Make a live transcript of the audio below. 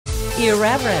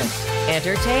Irreverent,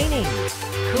 entertaining,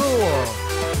 cool.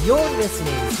 You're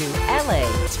listening to LA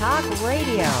Talk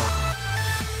Radio.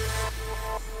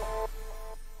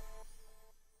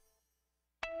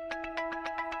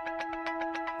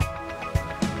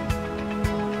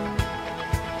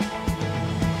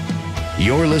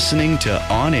 You're listening to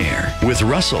On Air with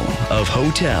Russell of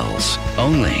Hotels,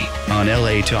 only on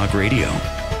LA Talk Radio.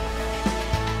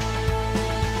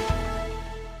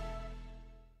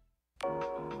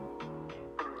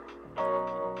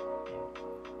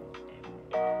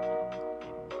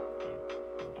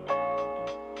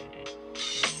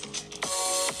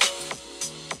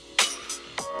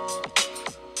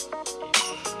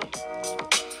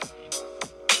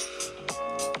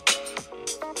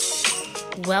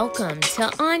 Welcome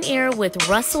to On Air with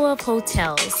Russell of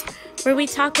Hotels, where we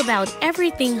talk about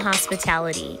everything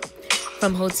hospitality,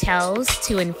 from hotels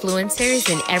to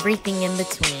influencers and everything in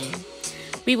between.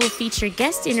 We will feature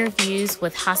guest interviews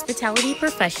with hospitality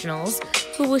professionals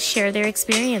who will share their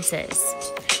experiences.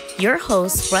 Your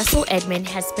host, Russell Edmond,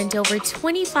 has spent over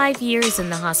 25 years in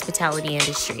the hospitality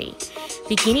industry,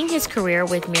 beginning his career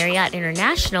with Marriott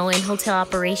International in hotel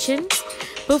operations,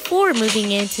 before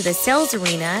moving into the sales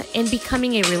arena and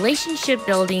becoming a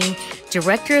relationship-building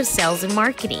director of sales and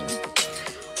marketing.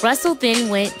 Russell then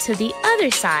went to the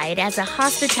other side as a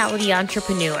hospitality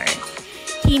entrepreneur.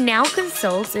 He now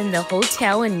consults in the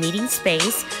hotel and meeting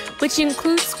space, which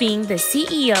includes being the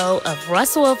CEO of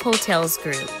Russell of Hotels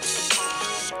Group.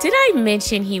 Did I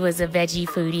mention he was a veggie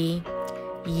foodie?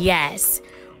 Yes,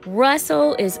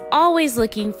 Russell is always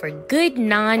looking for good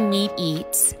non-meat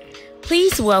eats.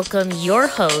 Please welcome your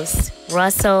host,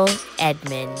 Russell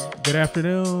Edmond. Good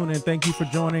afternoon, and thank you for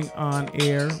joining On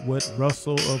Air with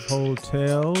Russell of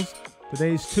Hotels.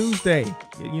 Today's Tuesday.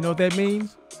 You know what that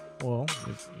means? Well,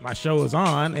 my show is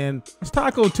on, and it's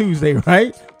Taco Tuesday,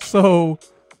 right? So,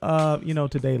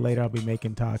 today, later, I'll be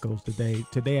making tacos today.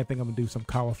 Today, I think I'm going to do some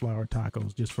cauliflower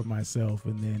tacos just for myself,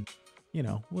 and then,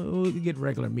 we'll get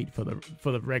regular meat for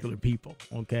the regular people,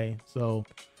 okay? So,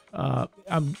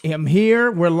 I'm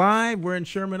here. We're live. We're in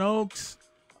Sherman Oaks.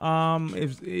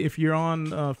 If you're on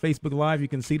Facebook Live, you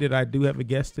can see that I do have a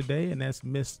guest today, and that's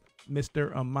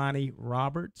Mr. Amani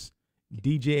Roberts,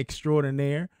 DJ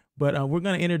extraordinaire. But we're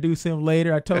gonna introduce him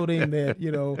later. I told him that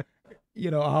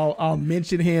I'll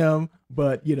mention him,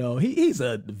 but he's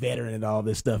a veteran and all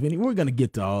this stuff, and we're gonna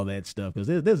get to all that stuff because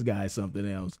this guy's something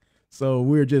else. So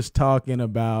we're just talking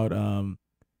about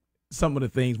some of the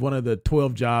things, one of the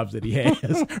 12 jobs that he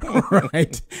has,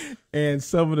 right? And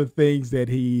some of the things that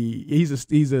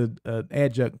he's an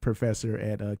adjunct professor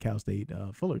at Cal State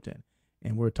Fullerton.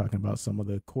 And we're talking about some of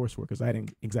the coursework because I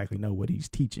didn't exactly know what he's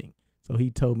teaching. So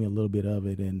he told me a little bit of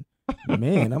it. And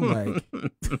man, I'm like,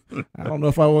 I don't know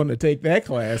if I wanted to take that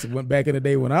class. It went back in the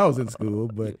day when I was in school,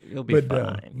 but no,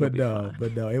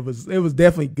 it was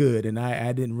definitely good. And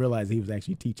I didn't realize he was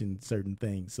actually teaching certain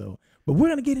things. So, but we're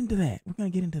going to get into that.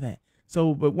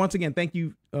 So, but once again, thank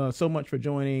you so much for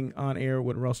joining On Air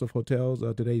with Russell of Hotels.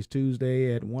 Today's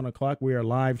Tuesday at 1:00. We are a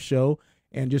live show.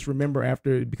 And just remember,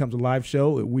 after it becomes a live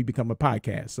show, we become a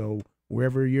podcast. So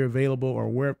wherever you're available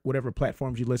or whatever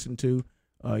platforms you listen to,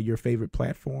 your favorite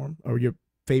platform or your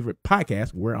favorite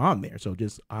podcast, we're on there. So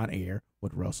just On Air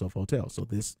with Russell of Hotels. So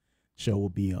this show will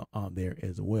be on there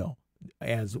as well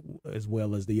as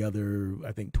the other,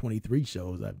 I think, 23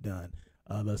 shows I've done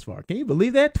thus far. Can you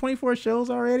believe that? 24 shows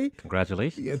already?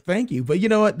 Congratulations. Yeah, thank you. But you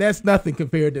know what? That's nothing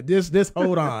compared to this.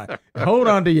 Hold on. Hold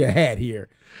on to your hat here.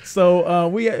 So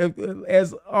we,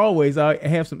 as always, I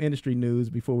have some industry news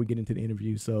before we get into the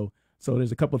interview. So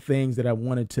there's a couple of things that I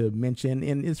wanted to mention.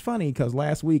 And it's funny because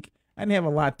last week I didn't have a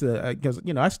lot to, because,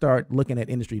 I start looking at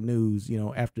industry news,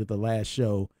 after the last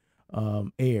show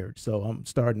aired. So I'm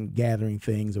starting gathering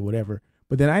things or whatever.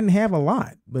 But then I didn't have a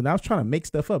lot, but I was trying to make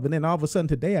stuff up. And then all of a sudden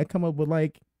today I come up with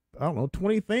 20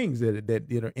 things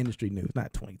that are industry news.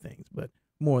 Not 20 things, but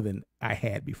more than I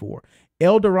had before.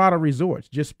 El Dorado Resorts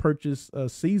just purchased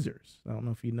Caesars. I don't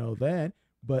know if you know that,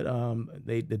 but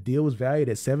the deal was valued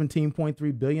at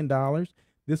 $17.3 billion.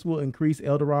 This will increase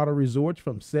El Dorado Resorts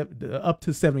from up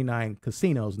to 79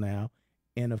 casinos now.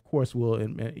 And of course will,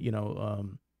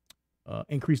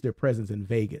 increase their presence in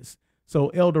Vegas. So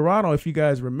El Dorado, if you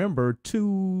guys remember,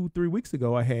 2-3 weeks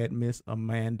ago, I had Miss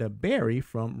Amanda Berry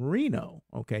from Reno.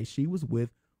 Okay, she was with,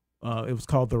 it was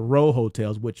called the Row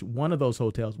Hotels, which one of those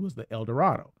hotels was the El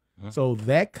Dorado. Uh-huh. So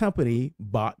that company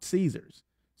bought Caesars.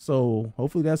 So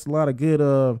hopefully that's a lot of good,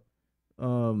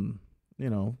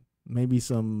 maybe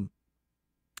some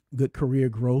good career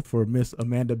growth for Miss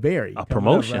Amanda Berry. A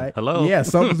promotion. Up, right? Hello. Yeah,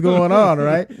 something's going on,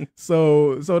 right?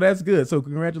 So that's good. So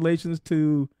congratulations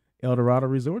to El Dorado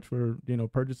Resorts for,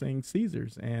 purchasing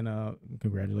Caesars. And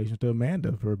congratulations to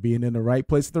Amanda for being in the right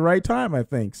place at the right time, I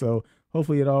think. So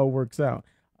hopefully it all works out.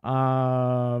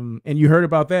 And you heard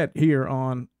about that here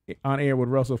on Air with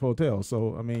Russell Hotels.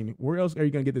 So, I mean, where else are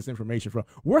you going to get this information from?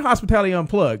 We're Hospitality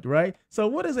Unplugged, right? So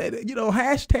what is it?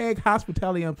 Hashtag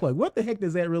Hospitality Unplugged. What the heck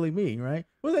does that really mean, right?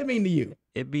 What does that mean to you?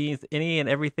 It means any and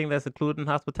everything that's included in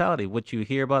hospitality. What you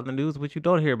hear about in the news, what you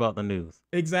don't hear about in the news.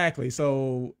 Exactly.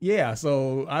 So, yeah.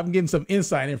 So I'm getting some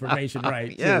inside information,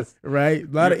 right? Yes. Too, right?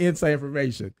 A lot of inside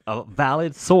information. A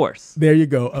valid source. There you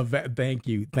go. Thank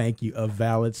you. A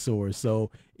valid source.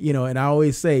 So, and I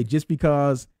always say, just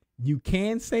because you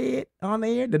can say it on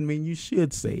air doesn't mean you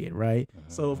should say it, right? Mm-hmm.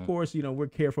 So, of course, we're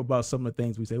careful about some of the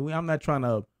things we say. I'm not trying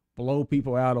to blow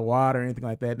people out of water or anything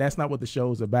like that. That's not what the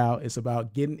show is about. It's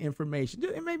about getting information.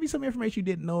 It may be some information you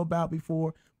didn't know about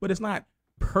before, but it's not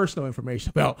personal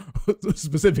information about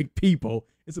specific people.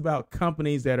 It's about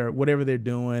companies that are whatever they're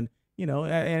doing, and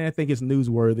I think it's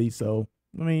newsworthy. So,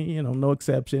 I mean, no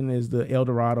exception is the El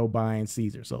Dorado buying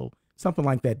Caesar. So something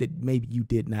like that maybe you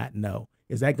did not know.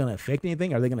 Is that going to affect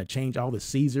anything? Are they going to change all the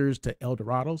Caesars to El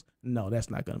Dorados? No, that's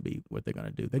not going to be what they're going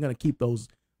to do. They're going to keep those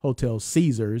hotels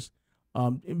Caesars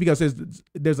because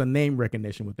there's a name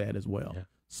recognition with that as well. Yeah.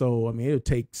 So, I mean, it'll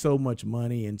take so much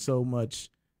money and so much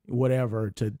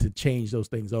whatever to change those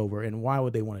things over. And why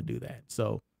would they want to do that?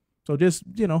 So just,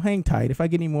 hang tight. If I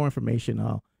get any more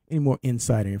information, any more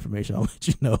insider information, I'll let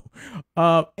you know.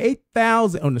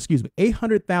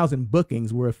 800,000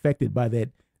 bookings were affected by that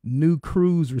new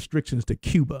cruise restrictions to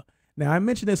Cuba. Now, I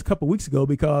mentioned this a couple of weeks ago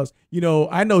because,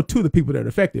 I know two of the people that are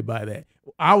affected by that.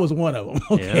 I was one of them.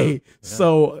 Okay. Yeah.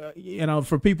 So,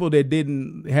 for people that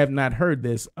have not heard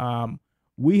this,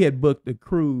 we had booked a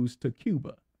cruise to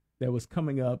Cuba that was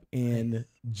coming up in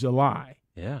July.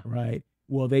 Yeah. Right.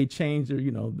 Well, they changed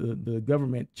the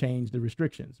government changed the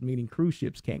restrictions, meaning cruise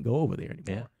ships can't go over there anymore.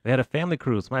 Yeah. They had a family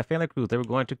cruise. My family cruise, they were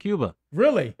going to Cuba.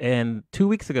 Really? And 2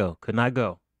 weeks ago, could not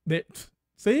go.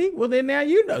 See? Well, then now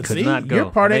you know. Could not go.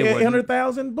 You're part of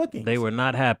 800,000 bookings. They were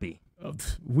not happy.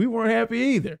 We weren't happy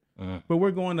either. But we're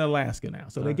going to Alaska now.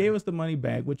 So they gave us the money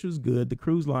back, which was good. The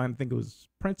cruise line, I think it was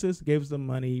Princess, gave us the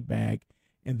money back.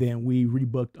 And then we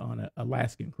rebooked on an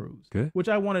Alaskan cruise, good. Which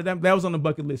I wanted. That was on the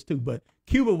bucket list too. But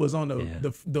Cuba was on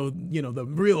the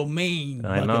real main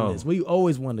bucket list. We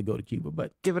always wanted to go to Cuba,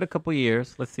 but give it a couple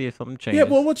years. Let's see if something changes. Yeah,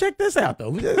 well, check this out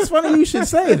though. It's funny you should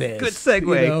say this. Good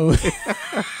segue.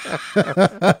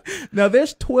 Now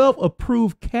there's 12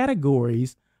 approved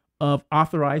categories of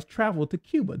authorized travel to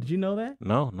Cuba. Did you know that?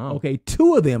 No. Okay,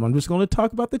 2 of them. I'm just going to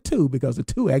talk about the 2 because the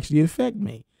 2 actually affect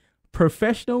me.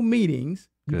 Professional meetings.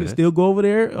 You can still go over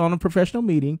there on a professional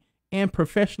meeting, and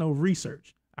professional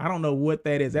research. I don't know what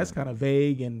that is. That's kind of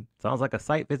vague and sounds like a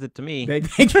site visit to me.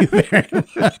 Thank you very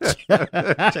much.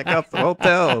 Check out some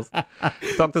hotels.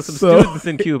 Talk to some students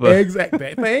in Cuba.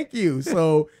 Exactly. Thank you.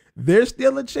 So there's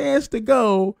still a chance to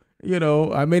go.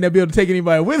 I may not be able to take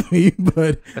anybody with me,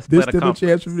 but there's still a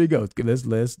chance for me to go.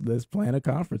 Let's plan a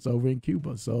conference over in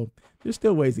Cuba. So there's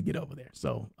still ways to get over there.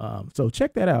 So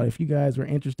check that out if you guys are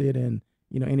interested in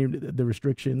any of the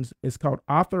restrictions. It's called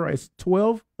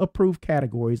 12 approved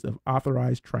categories of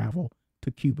authorized travel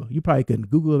to Cuba. You probably can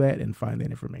Google that and find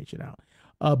that information out.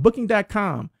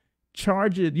 Booking.com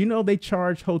charges, they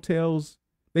charge hotels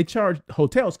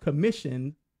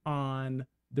commission on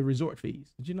the resort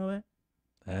fees. Did you know that?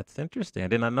 That's interesting. I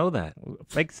did not know that.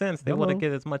 Makes sense. They want to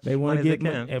get as much money as they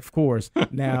can. Of course.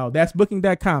 Now, that's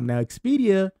Booking.com. Now,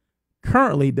 Expedia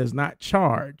currently does not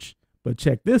charge, but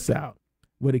check this out.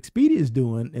 What Expedia is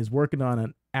doing is working on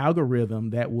an algorithm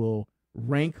that will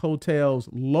rank hotels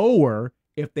lower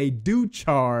if they do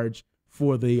charge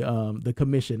for the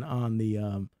commission on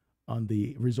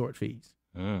the resort fees.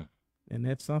 And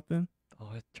that's something.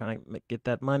 Oh, it's trying to get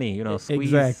that money,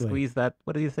 squeeze that.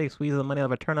 What do you say? Squeeze the money out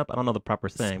of a turnip? I don't know the proper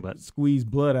saying, but squeeze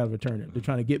blood out of a turnip. They're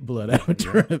trying to get blood out of a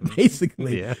turnip,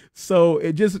 basically. Yeah. So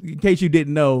just in case you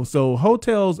didn't know, so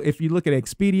hotels, if you look at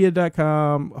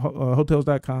Expedia.com,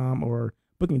 hotels.com, or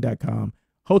Booking.com,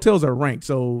 hotels are ranked.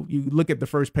 So you look at the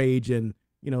first page, and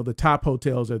the top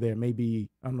hotels are there. Maybe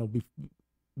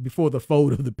before the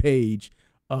fold of the page,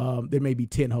 there may be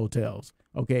 10 hotels.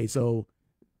 Okay, so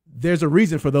there's a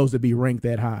reason for those to be ranked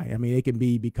that high. I mean, it can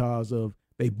be because of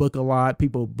they book a lot.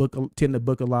 People tend to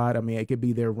book a lot. I mean, it could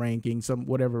be their ranking,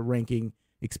 whatever ranking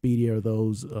Expedia or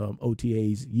those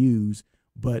OTAs use.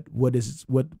 But what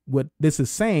this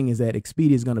is saying is that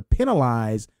Expedia is going to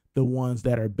penalize the ones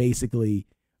that are basically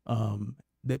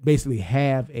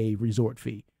have a resort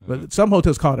fee. But some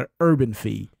hotels call it an urban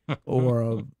fee,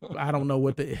 or I don't know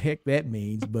what the heck that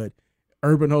means, but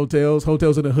urban hotels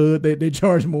in the hood, they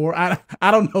charge more. I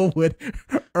don't know what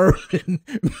urban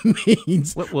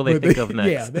means. What will they think of next?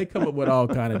 Yeah, they come up with all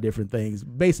kind of different things.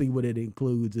 Basically, what it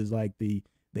includes is like the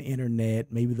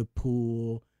internet, maybe the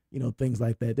pool, things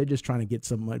like that. They're just trying to get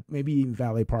some, maybe even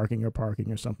valet parking or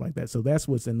something like that. So that's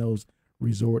what's in those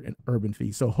resort and urban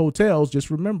fees. So hotels, just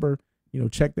remember,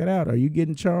 check that out. Are you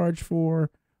getting charged for,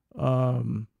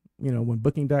 when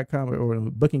booking.com or when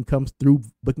booking comes through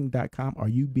booking.com, are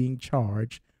you being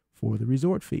charged for the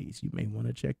resort fees? You may want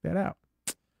to check that out.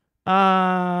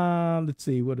 Let's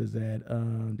see. What is that?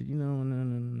 Did you know?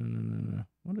 No.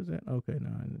 What is that? Okay, no,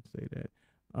 I didn't say that.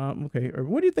 Okay.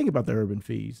 What do you think about the urban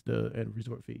fees, the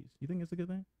resort fees? You think it's a good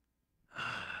thing?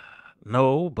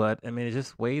 No, but I mean, it's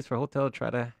just ways for hotel to try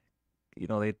to,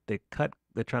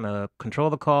 they're trying to control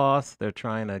the costs. They're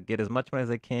trying to get as much money as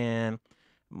they can.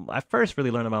 I first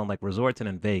really learned about like resorts and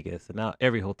in Vegas, and now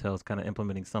every hotel is kind of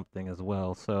implementing something as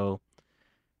well. So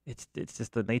it's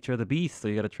just the nature of the beast. So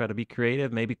you got to try to be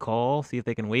creative, maybe call, see if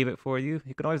they can waive it for you.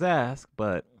 You can always ask,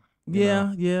 but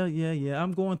yeah.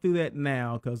 I'm going through that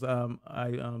now because I'm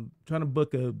trying to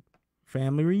book a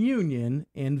family reunion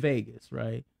in Vegas,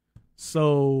 right?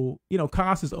 So,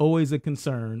 cost is always a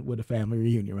concern with a family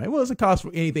reunion, right? Well, it's a cost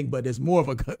for anything, but it's more of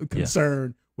a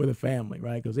concern with a family,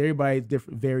 right? Because everybody's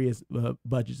different, various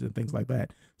budgets and things like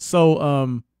that.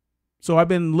 So, I've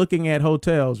been looking at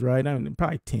hotels, right? I mean,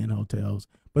 probably 10 hotels,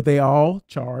 but they all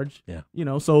charge,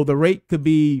 so the rate could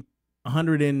be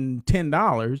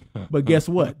 $110, but guess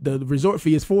what? The resort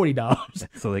fee is $40.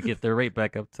 So they get their rate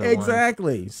back up to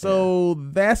exactly. So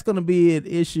that's going to be an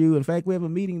issue. In fact, we have a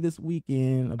meeting this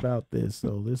weekend about this,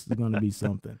 so this is going to be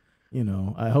something.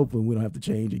 I hope we don't have to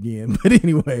change again. But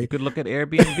anyway, you could look at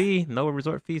Airbnb. No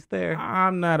resort fees there.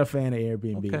 I'm not a fan of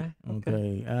Airbnb.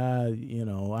 Okay.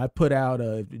 I put out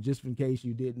just in case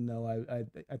you didn't know.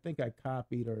 I think I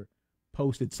copied or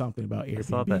posted something about Airbnb. I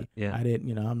saw that. Yeah. I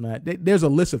didn't, I'm not, there's a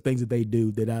list of things that they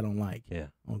do that I don't like. Yeah.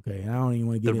 Okay. I don't even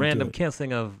want to get into the random it.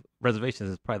 canceling of reservations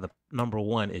is probably the number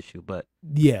one issue, but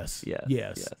yes.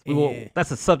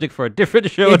 That's a subject for a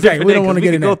different show. Exactly. We don't want to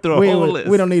get into go through a whole list.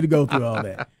 We don't need to go through all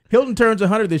that. Hilton turns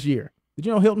 100 this year. Did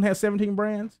you know Hilton has 17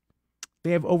 brands?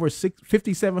 They have over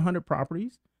 5,700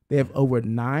 properties. They have over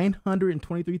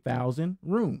 923,000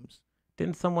 rooms.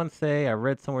 Didn't someone say, I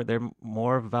read somewhere, they're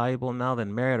more valuable now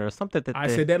than Marriott or something? I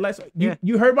said that last week.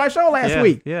 You heard my show last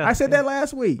week. Yeah, I said that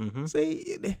last week. Mm-hmm.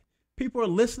 See, people are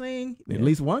listening. At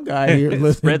least one guy here is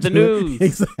listening. Spread the news.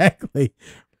 Exactly.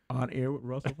 On Air with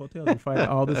Russell Hotels. We find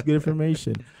all this good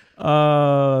information.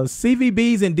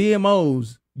 CVBs and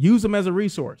DMOs, use them as a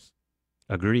resource.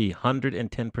 Agree,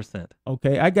 110%.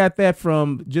 Okay, I got that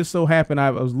from, just so happened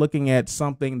I was looking at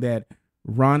something that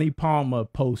Ronnie Palmer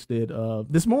posted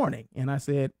this morning, and I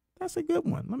said, that's a good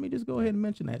one. Let me just go ahead and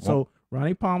mention that. So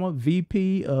Ronnie Palmer,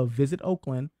 VP of Visit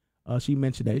Oakland, she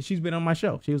mentioned that. She's been on my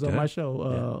show. She was on my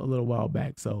show a little while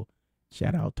back. So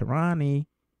shout out to Ronnie.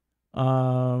 I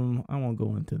won't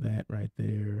go into that right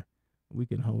there. We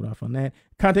can hold off on that.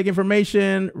 Contact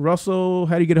information, Russell,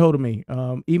 how do you get a hold of me?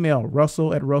 Email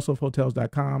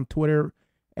russell@russellhotels.com, Twitter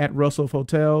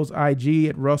 @russellhotels,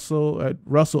 IG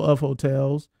 @russell of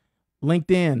hotels,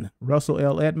 LinkedIn, Russell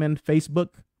L. Edmond, Facebook,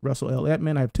 Russell L.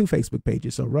 Edmond. I have 2 Facebook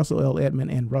pages, so Russell L. Edmond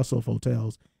and Russell of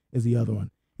Hotels is the other one.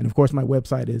 And, of course, my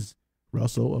website is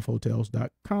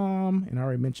russellofhotels.com. And I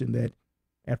already mentioned that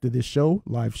after this show,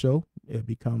 live show, it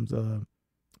becomes a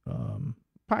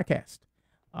podcast.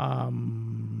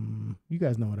 You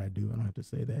guys know what I do. I don't have to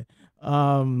say that.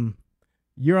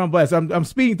 You're on blast. I'm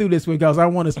speeding through this one because I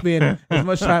want to spend as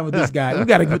much time with this guy. We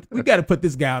gotta put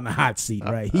this guy on the hot seat,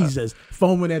 right? He's just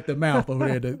foaming at the mouth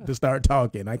over there to start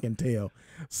talking. I can tell.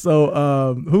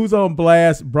 So who's on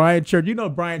blast? Brian Church. You know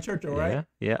Brian Churchill, right?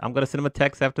 Yeah. I'm gonna send him a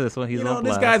text after this one. He's on blast.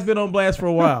 This guy's been on blast for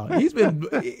a while.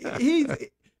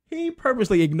 He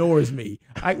purposely ignores me.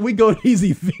 We go to these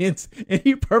events and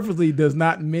he purposely does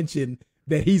not mention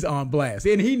that he's on blast,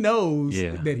 and he knows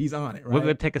that he's on it, right? We're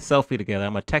going to take a selfie together.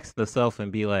 I'm going to text myself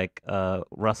and be like,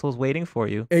 Russell's waiting for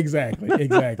you. Exactly.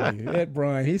 That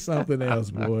Brian, he's something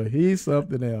else, boy. He's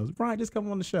something else. Brian, just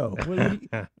come on the show.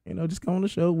 Just come on the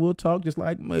show. We'll talk just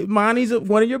like Amani's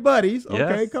one of your buddies.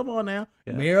 Okay, come on now.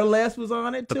 Yeah. Mayor Les was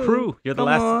on it, too. The crew. You're the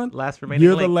last remaining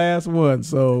You're link. the last one,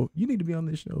 so you need to be on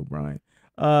this show, Brian.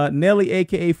 Nelly,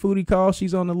 a.k.a. Foodie Call,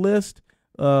 she's on the list.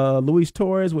 Luis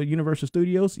Torres with Universal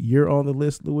Studios. You're on the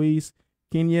list, Luis.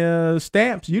 Kenya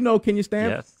Stamps. You know Kenya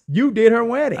Stamps. Yes. You did her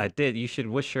wedding. I did. You should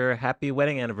wish her happy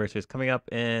wedding anniversary. It's coming up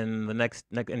in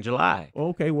in July.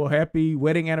 Okay. Well, happy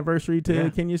wedding anniversary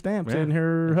to Kenya Stamps and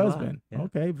her husband. Yeah.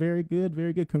 Okay. Very good.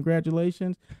 Very good.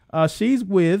 Congratulations. She's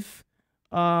with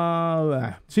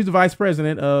She's the vice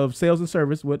president of sales and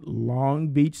service with Long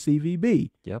Beach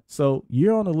CVB. Yep. So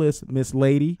you're on the list, Miss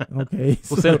Lady. Okay.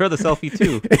 We'll send her the selfie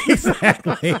too.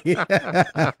 Exactly.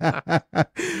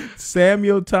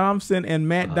 Samuel Thompson and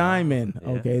Matt Diamond. Yeah.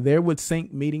 Okay. They're with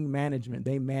Sync Meeting Management.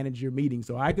 They manage your meeting.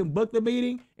 So I can book the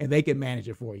meeting and they can manage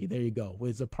it for you. There you go.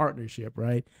 It's a partnership,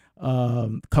 right?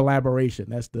 Collaboration.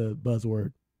 That's the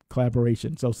buzzword.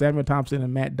 Collaboration. So Samuel Thompson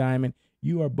and Matt Diamond,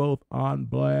 you are both on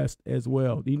blast as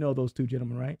well. You know those two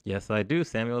gentlemen, right? Yes, I do.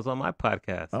 Samuel's on my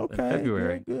podcast in Okay.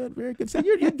 February. Very good. Very good. See,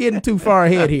 you're getting too far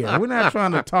ahead here. We're not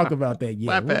trying to talk about that yet.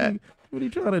 My bad. What are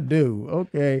you trying to do?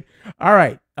 Okay. All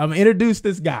right. I'm going to introduce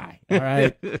this guy. All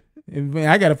right. And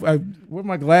man, where are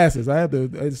my glasses?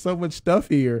 There's so much stuff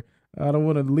here. I don't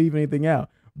want to leave anything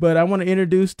out. But I want to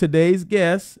introduce today's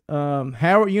guest,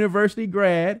 Howard University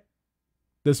grad,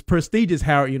 this prestigious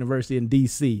Howard University in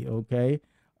D.C., okay?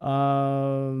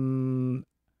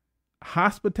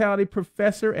 Hospitality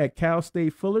professor at Cal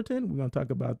State Fullerton. We're going to talk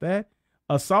about that.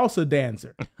 A salsa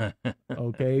dancer.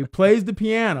 Okay. Plays the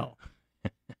piano.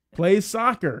 Plays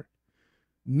soccer.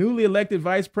 Newly elected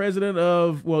vice president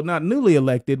of, well, not newly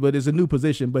elected, but it's a new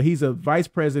position, but he's a vice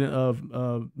president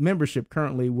of membership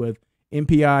currently with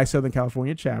MPI Southern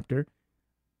California chapter.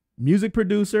 Music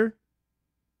producer.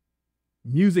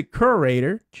 Music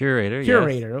curator. Curator,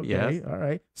 Okay. yes. All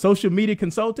right. Social media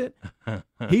consultant.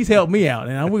 He's helped me out.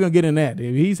 And we're going to get in that.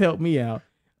 He's helped me out.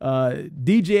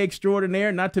 DJ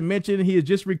extraordinaire, not to mention he has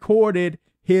just recorded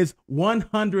his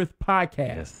 100th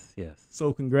podcast. Yes.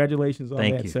 So congratulations on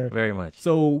Thank that, you sir. very much.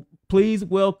 So please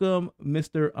welcome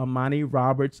Mr. Amani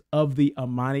Roberts of the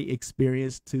Amani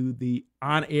Experience to the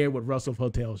On Air with Russell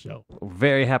Hotel show.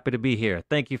 Very happy to be here.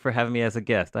 Thank you for having me as a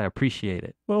guest. I appreciate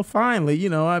it. Well, finally,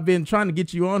 I've been trying to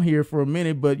get you on here for a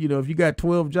minute, but, if you got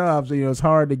 12 jobs, it's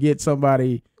hard to get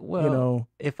somebody, Well,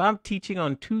 if I'm teaching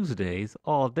on Tuesdays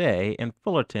all day in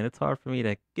Fullerton, it's hard for me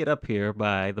to get up here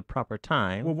by the proper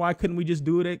time. Well, why couldn't we just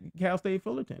do it at Cal State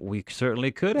Fullerton? We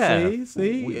certainly could have.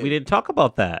 See? We didn't talk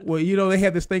about that. Well, they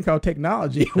have this thing called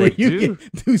technology where you can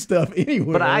do stuff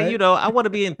anywhere. But right? I want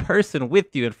to be in person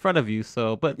with you, in front of you.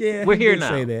 So, but yeah, we're here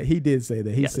now. He did say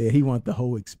that. He said he wants the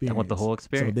whole experience. I want the whole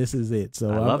experience. So this is it.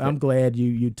 So I'm glad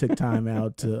you took time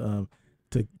out to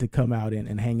come out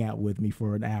and hang out with me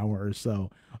for an hour or so.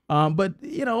 But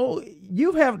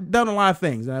you have done a lot of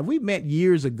things. We met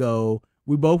years ago.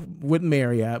 We both with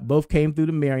Marriott. Both came through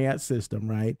the Marriott system,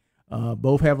 right?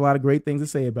 Both have a lot of great things to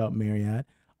say about Marriott.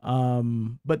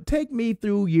 But take me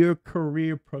through your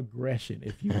career progression,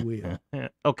 if you will.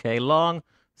 Okay, so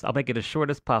I'll make it as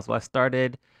short as possible. I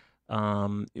started,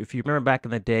 if you remember back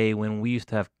in the day when we used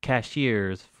to have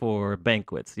cashiers for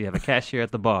banquets. You have a cashier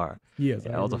at the bar. Yes.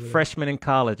 I was a freshman in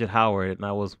college at Howard, and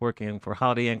I was working for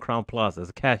Holiday Inn Crown Plaza as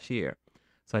a cashier.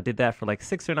 So I did that for like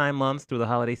 6 or 9 months through the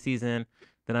holiday season.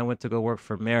 Then I went to go work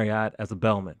for Marriott as a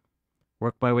bellman.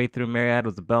 Worked my way through Marriott,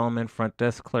 was a bellman, front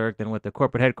desk clerk, then went to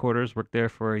corporate headquarters, worked there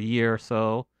for a year or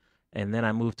so. And then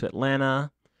I moved to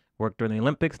Atlanta, worked during the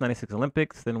Olympics, 96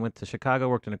 Olympics, then went to Chicago,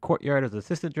 worked in a courtyard as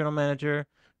assistant general manager,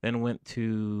 then went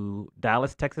to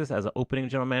Dallas, Texas as an opening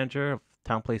general manager of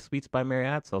Town Place Suites by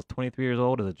Marriott. So I was 23 years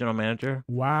old as a general manager.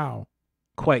 Wow.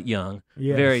 Quite young,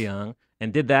 very young.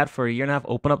 And did that for a year and a half,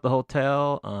 opened up the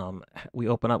hotel. We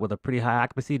opened up with a pretty high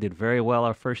occupancy, did very well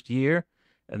our first year.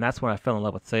 And that's when I fell in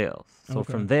love with sales. So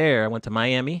from there, I went to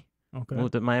Miami.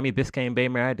 Moved to Miami, Biscayne Bay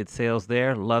Marriott, did sales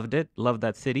there, loved it, loved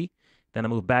that city. Then I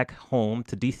moved back home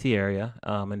to D.C. area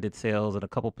and did sales in a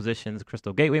couple positions,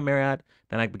 Crystal Gateway Marriott.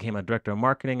 Then I became a director of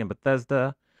marketing in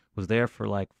Bethesda, was there for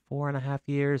like 4.5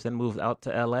 years, and moved out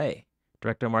to L.A.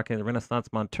 Director of marketing at Renaissance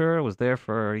Montura, was there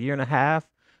for a year and a half,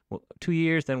 2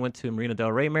 years, then went to Marina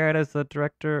Del Rey Marriott as the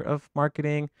director of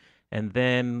marketing, and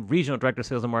then regional director of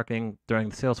sales and marketing during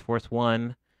the Salesforce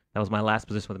One. That was my last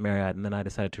position with Marriott, and then I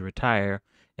decided to retire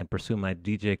and pursue my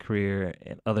DJ career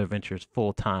and other ventures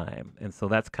full time. And so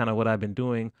that's kind of what I've been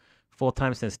doing full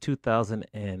time since 2000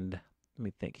 and let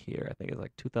me think here. I think it's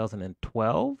like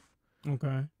 2012.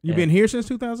 Okay. You've been here since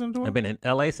 2012? I've been in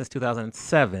LA since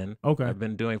 2007. Okay. I've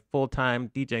been doing full time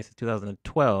DJing since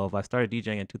 2012. I started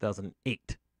DJing in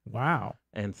 2008. Wow.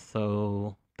 And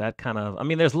so that kind of,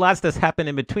 there's lots that's happened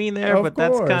in between there, of but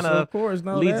course, that's kind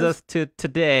of leads us to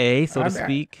today, so to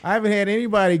speak. I haven't had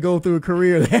anybody go through a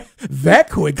career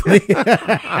that quickly.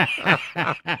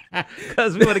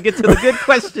 Because we want to get to the good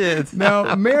questions.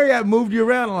 Now, Marriott moved you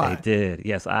around a lot. They did.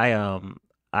 Yes,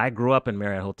 I grew up in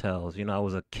Marriott hotels. I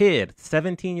was a kid,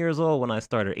 17 years old when I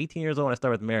started, 18 years old when I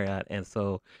started with Marriott. And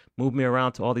so moved me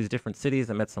around to all these different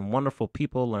cities. I met some wonderful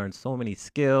people, learned so many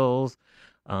skills.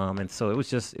 And so it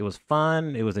was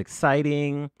fun. It was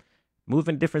exciting. move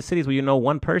in different cities where you know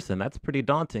one person. That's pretty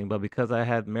daunting. But because I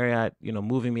had Marriott,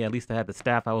 moving me, at least I had the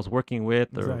staff I was working with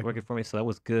or Exactly. working for me. So that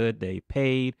was good. They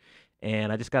paid.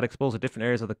 And I just got exposed to different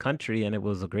areas of the country, and it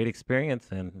was a great experience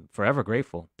and forever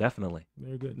grateful. Definitely.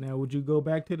 Very good. Now, would you go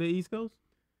back to the East Coast?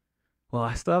 Well,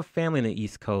 I still have family in the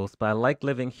East Coast, but I like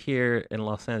living here in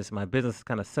Los Angeles. My business is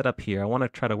kind of set up here. I want to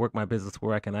try to work my business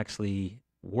where I can actually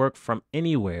work from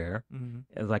anywhere,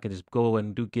 as I can just go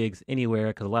and do gigs anywhere,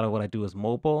 because a lot of what I do is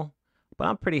mobile. But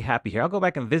I'm pretty happy here. I'll go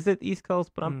back and visit the East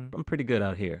Coast, but I'm pretty good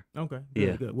out here. Okay. Good,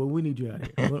 Yeah. good. Well, we need you out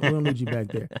here. We'll need you back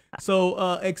there.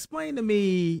 So explain to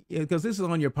me, because this is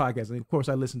on your podcast, and of course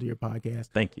I listen to your podcast.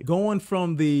 Thank you. Going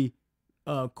from the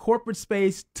corporate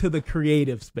space to the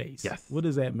creative space. Yes. What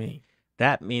does that mean?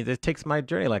 That means it takes my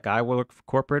journey. Like I worked for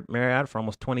corporate Marriott for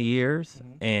almost 20 years,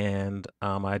 and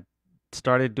I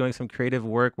started doing some creative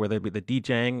work, whether it be the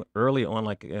DJing early on,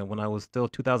 like when I was still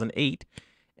 2008.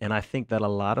 And I think that a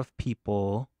lot of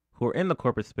people who are in the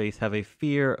corporate space have a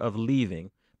fear of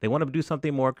leaving. They want to do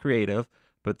something more creative,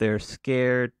 but they're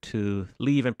scared to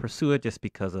leave and pursue it just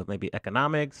because of maybe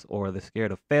economics, or they're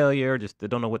scared of failure, just they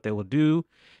don't know what they will do.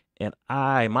 And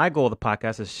my goal of the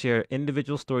podcast is share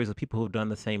individual stories of people who've done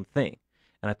the same thing.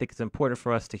 And I think it's important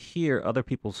for us to hear other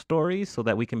people's stories so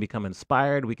that we can become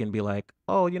inspired. We can be like,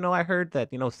 oh, I heard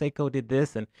that, Seiko did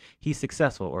this and he's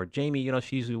successful. Or Jamie,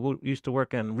 she used to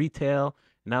work in retail.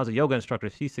 Now as a yoga instructor,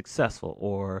 she's successful.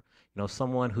 Or,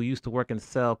 someone who used to work and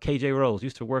sell, KJ Rose,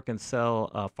 used to work and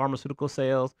sell pharmaceutical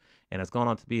sales and has gone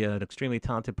on to be an extremely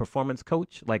talented performance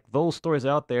coach. Like those stories are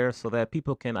out there so that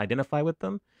people can identify with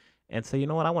them and say, you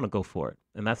know what, I want to go for it.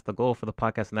 And that's the goal for the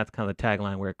podcast. And that's kind of the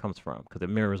tagline where it comes from, because it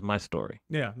mirrors my story.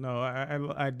 Yeah, no,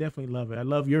 I definitely love it. I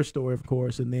love your story, of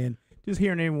course, and then just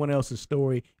hearing everyone else's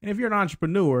story. And if you're an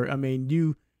entrepreneur, I mean,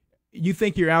 you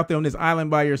think you're out there on this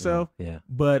island by yourself, Yeah.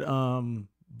 but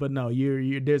no,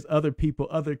 you're there's other people,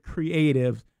 other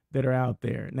creatives that are out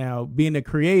there. Now, being a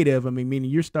creative, I mean, meaning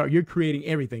you're creating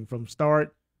everything from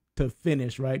start to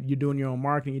finish, right? You're doing your own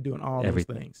marketing, you're doing all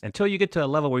Everything. those things. Until you get to a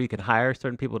level where you can hire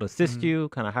certain people to assist you,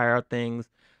 kind of hire out things.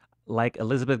 Like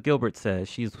Elizabeth Gilbert says,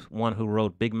 she's one who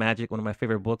wrote Big Magic, one of my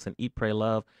favorite books, and Eat, Pray,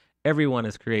 Love. Everyone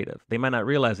is creative. They might not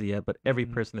realize it yet, but every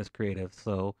person is creative.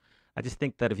 So I just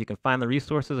think that if you can find the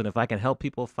resources, and if I can help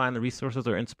people find the resources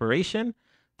or inspiration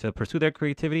to pursue their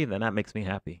creativity, then that makes me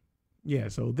happy. Yeah,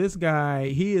 so this guy,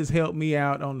 he has helped me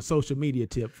out on the social media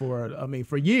tip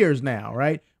for years now,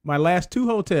 right? My last 2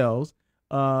 hotels,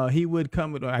 he would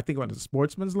come with, I think about the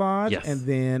Sportsman's Lodge, Yes. and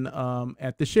then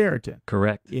at the Sheraton.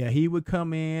 Correct. Yeah, he would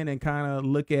come in and kind of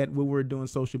look at what we're doing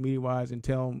social media wise and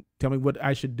tell me what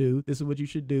I should do. This is what you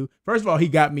should do. First of all, he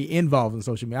got me involved in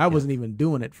social media. I wasn't even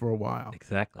doing it for a while.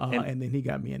 Exactly. And then he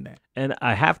got me in that. And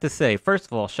I have to say, first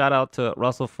of all, shout out to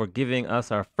Russell for giving us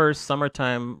our first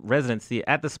summertime residency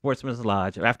at the Sportsman's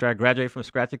Lodge. After I graduated from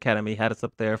Scratch Academy, he had us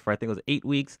up there for, I think it was 8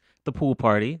 weeks, the pool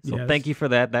party. So Yes. Thank you for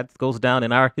that. That goes down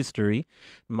in our history,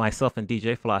 myself and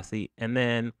DJ Flossie. And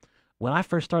then when I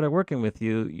first started working with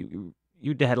you,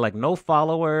 you had like no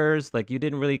followers. Like you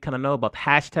didn't really kind of know about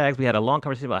hashtags. We had a long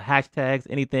conversation about hashtags,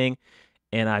 anything.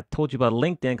 And I told you about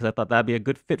LinkedIn because I thought that'd be a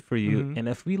good fit for you. And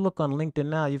if we look on LinkedIn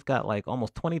now, you've got like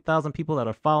almost 20,000 people that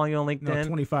are following you on LinkedIn. No,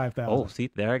 25,000. Oh, see,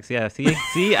 there, yeah,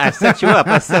 see, I set you up.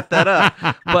 I set that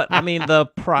up. But I mean, the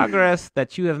progress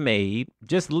that you have made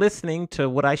just listening to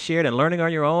what I shared and learning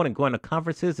on your own and going to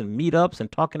conferences and meetups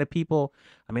and talking to people.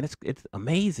 I mean, it's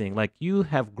amazing. Like you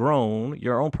have grown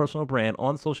your own personal brand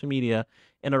on social media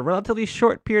in a relatively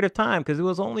short period of time, because it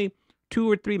was only 2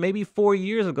 or 3, maybe 4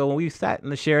 years ago when we sat in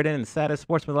the Sheraton and sat at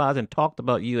Sportsman's Lodge and talked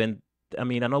about you. And I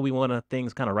mean, I know we wanted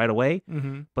things kind of right away,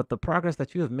 but the progress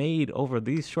that you have made over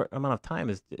these short amount of time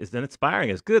is inspiring.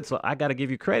 It's good. So I got to give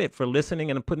you credit for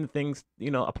listening and putting things,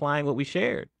 applying what we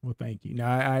shared. Well, thank you. No,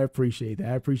 I appreciate that.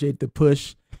 I appreciate the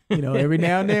push. Every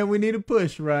now and then we need a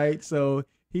push, right? So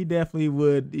he definitely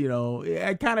would,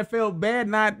 I kind of felt bad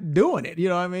not doing it,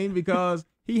 because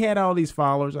he had all these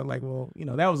followers. I'm like, well,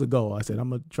 that was a goal. I said, I'm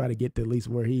going to try to get to at least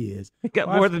where he is. He got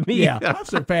more than me. Yeah, I've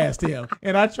surpassed him.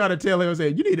 And I try to tell him, I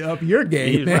said, you need to up your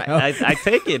game now. Right. I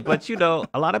take it. But,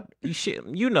 a lot of, you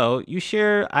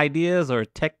share ideas or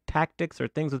tactics or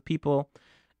things with people,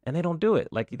 and they don't do it.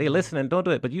 Like, they listen and don't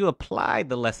do it. But you applied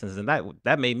the lessons, and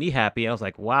that made me happy. I was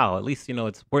like, wow, at least,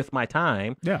 it's worth my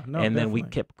time. Yeah, no, and then definitely. we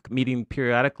kept meeting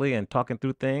periodically and talking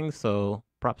through things. So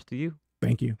props to you.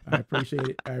 Thank you. I appreciate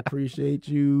it. I appreciate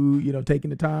you,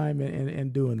 taking the time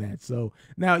and doing that. So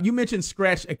now you mentioned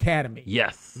Scratch Academy.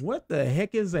 Yes. What the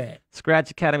heck is that?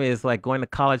 Scratch Academy is like going to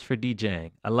college for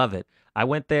DJing. I love it. I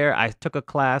went there. I took a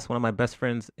class. One of my best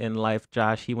friends in life,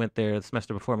 Josh, he went there the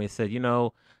semester before me. He said,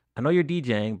 I know you're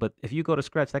DJing, but if you go to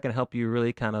Scratch, that can help you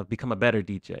really kind of become a better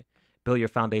DJ, build your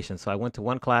foundation. So I went to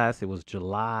one class. It was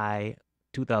July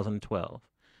 2012.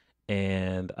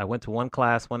 And I went to one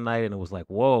class one night and it was like,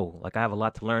 whoa, like I have a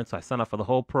lot to learn. So I signed up for the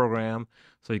whole program.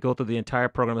 So you go through the entire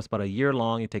program. It's about a year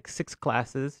long. You take 6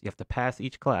 classes. You have to pass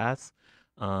each class.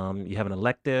 You have an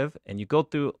elective and you go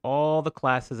through all the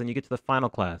classes and you get to the final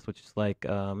class, which is like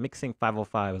mixing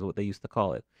 505 is what they used to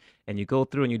call it. And you go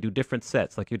through and you do different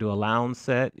sets. Like you do a lounge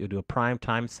set, you do a prime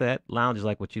time set. Lounge is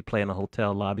like what you play in a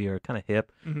hotel lobby or kind of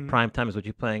hip. Prime time is what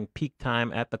you're playing peak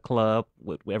time at the club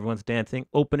where everyone's dancing.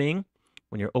 Opening,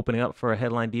 when you're opening up for a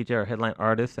headline DJ or headline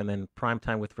artist, and then prime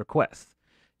time with requests.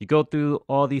 You go through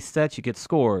all these sets, you get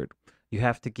scored. You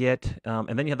have to get,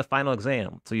 and then you have the final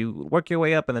exam. So you work your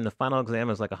way up, and then the final exam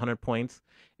is like 100 points,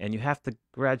 and you have to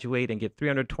graduate and get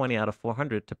 320 out of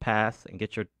 400 to pass and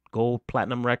get your gold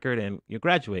platinum record, and you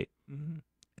graduate.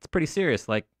 It's pretty serious.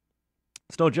 Like,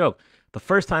 it's no joke. The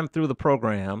first time through the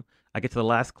program, I get to the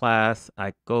last class,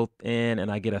 I go in,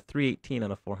 and I get a 318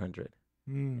 out of 400,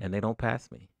 and they don't pass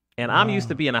me. And I'm used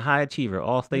to being a high achiever,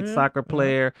 all-state soccer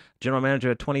player, general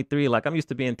manager at 23. Like, I'm used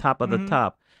to being top of the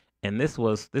top. And this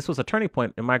was a turning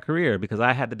point in my career because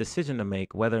I had the decision to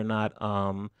make whether or not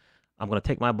I'm going to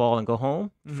take my ball and go home,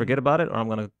 forget about it, or I'm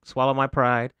going to swallow my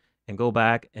pride and go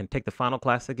back and take the final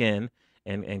class again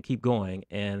and keep going.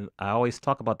 And I always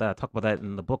talk about that. I talk about that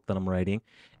in the book that I'm writing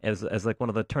as like one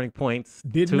of the turning points.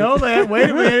 Didn't know that.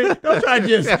 Wait a minute. Don't try to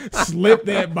just slip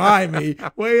that by me.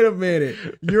 Wait a minute.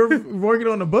 You're working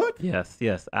on the book? Yes.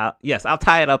 I'll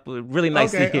tie it up really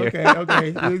nicely here.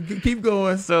 Okay. Keep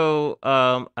going. So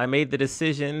I made the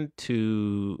decision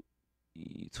to,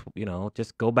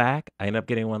 just go back. I ended up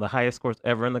getting one of the highest scores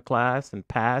ever in the class and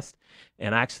passed.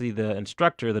 And actually the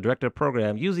instructor, the director of the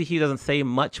program, usually he doesn't say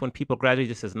much when people graduate,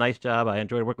 just says, nice job. I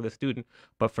enjoyed working with a student.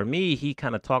 But for me, he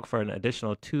kind of talked for an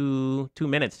additional two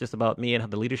minutes just about me and how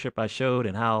the leadership I showed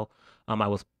and how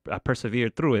I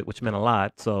persevered through it, which meant a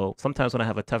lot. So sometimes when I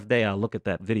have a tough day, I'll look at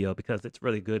that video because it's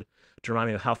really good to remind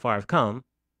me of how far I've come.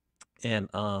 And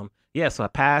so I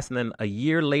passed, and then a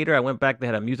year later, I went back. They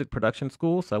had a music production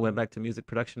school, so I went back to music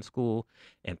production school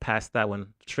and passed that one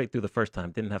straight through the first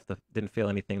time. Didn't fail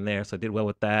anything there, so I did well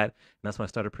with that. And that's when I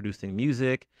started producing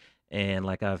music. And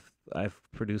like I've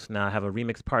produced now, I have a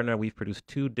remix partner. We've produced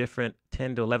 2 different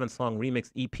 10 to 11 song remix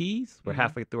EPs. We're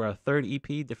halfway through our 3rd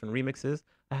EP, different remixes.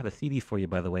 I have a CD for you,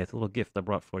 by the way. It's a little gift I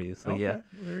brought for you. So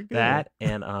very good. That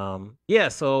and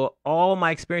so all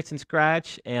my experience in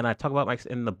Scratch, and I talk about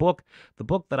in the book. The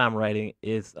book that I'm writing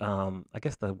is I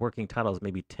guess the working title is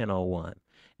maybe 1001,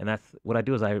 and that's what I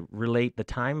do is I relate the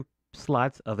time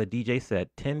slots of a DJ set,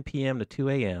 10 p.m. to 2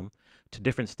 a.m. to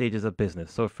different stages of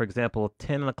business. So, for example,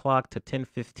 10 o'clock to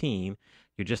 10:15.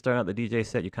 You're just starting out the DJ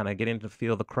set. You kind of get into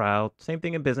feel the crowd. Same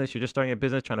thing in business. You're just starting a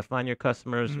business, trying to find your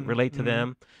customers, relate to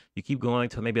them. You keep going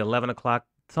till maybe 11 o'clock.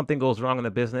 Something goes wrong in the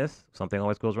business. Something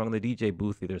always goes wrong in the DJ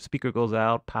booth. Either a speaker goes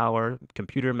out, power,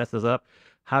 computer messes up.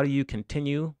 How do you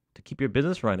continue to keep your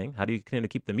business running? How do you continue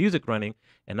to keep the music running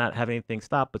and not have anything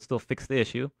stop but still fix the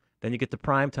issue? Then you get to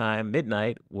prime time,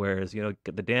 midnight, whereas,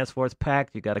 the dance floor is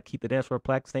packed. You got to keep the dance floor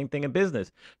packed. Same thing in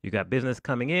business. You got business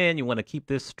coming in. You want to keep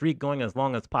this streak going as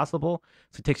long as possible.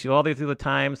 So it takes you all the way through the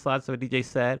time slots of a DJ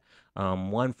set.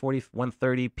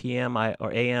 1:30 p.m.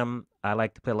 or a.m., I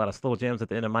like to play a lot of slow jams at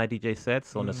the end of my DJ sets.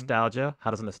 So nostalgia, how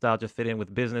does nostalgia fit in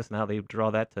with business and how they draw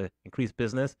that to increase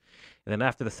business? And then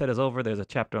after the set is over, there's a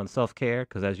chapter on self-care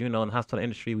because, as you know, in the hospital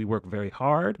industry, we work very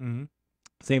hard.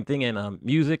 Same thing in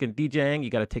music and DJing.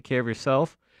 You got to take care of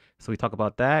yourself. So we talk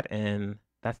about that, and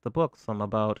that's the book. So I'm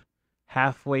about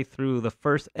halfway through the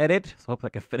first edit. So I hope I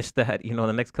can finish that, in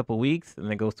the next couple of weeks. And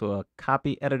then it goes to a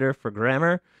copy editor for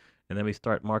grammar. And then we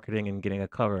start marketing and getting a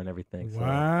cover and everything. So,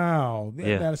 wow.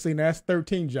 Yeah. That's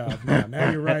 13 jobs now. Now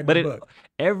you're writing the book.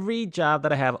 Every job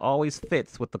that I have always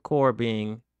fits with the core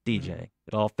being DJing.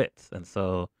 It all fits. And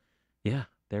so, there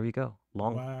we go.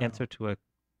 Long answer to a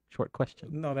short question.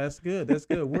 No, that's good. That's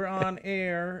good. We're on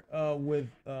air with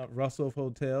Russell of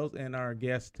Hotels, and our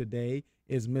guest today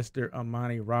is Mr.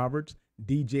 Amani Roberts,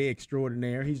 DJ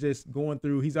extraordinaire. He's just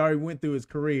he's already went through his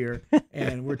career,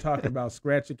 and we're talking about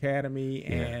Scratch Academy,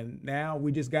 and now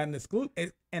we just got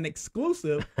an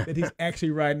exclusive that he's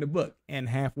actually writing the book and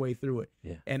halfway through it.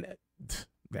 Yeah. And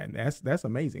that's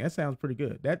amazing. That sounds pretty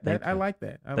good. I like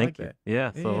that. I like that.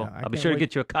 Yeah. So I'll be sure to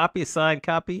get you a signed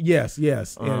copy. Yes.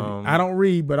 I don't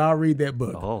read, but I'll read that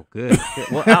book. Oh, good.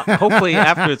 Well, hopefully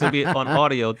afterwards it'll be on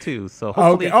audio too. So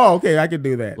hopefully, okay. I can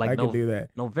do that. I can do that.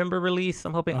 November release.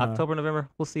 I'm hoping October, November.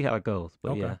 We'll see how it goes.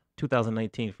 But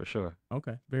 2019 for sure.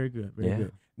 Okay. Very good. Very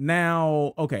good.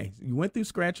 Now, you went through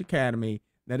Scratch Academy.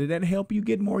 Now, did that help you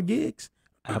get more gigs?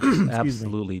 Excuse me.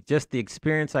 Absolutely. Just the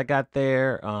experience I got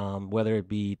there, whether it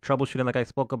be troubleshooting like I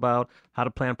spoke about, how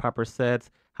to plan proper sets,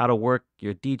 how to work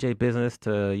your DJ business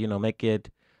to, make it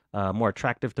more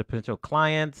attractive to potential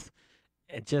clients.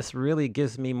 It just really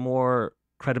gives me more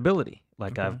credibility.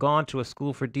 Like Okay. I've gone to a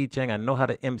school for DJing. I know how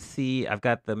to MC. I've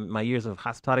got my years of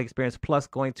hospitality experience plus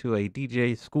going to a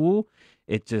DJ school.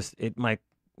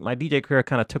 My DJ career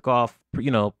kind of took off,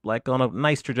 like on a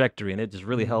nice trajectory, and it just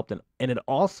really helped. And it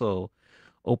also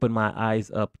opened my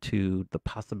eyes up to the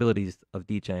possibilities of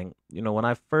DJing. When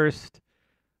I first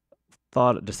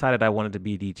decided I wanted to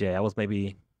be a DJ, I was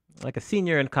maybe like a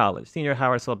senior in college, senior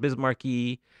Howard. Saw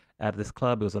Bismarcky at this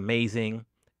club. It was amazing.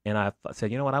 And I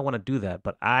said, you know what, I want to do that.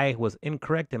 But I was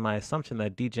incorrect in my assumption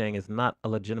that DJing is not a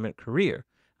legitimate career.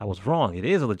 I was wrong. It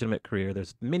is a legitimate career.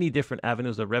 There's many different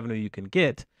avenues of revenue you can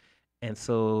get. And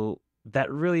so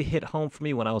that really hit home for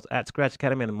me when I was at Scratch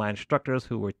Academy, and my instructors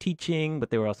who were teaching, but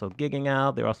they were also gigging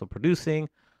out, they were also producing.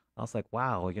 I was like,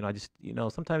 wow, I just,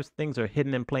 sometimes things are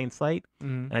hidden in plain sight.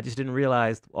 And I just didn't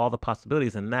realize all the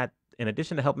possibilities. And that, in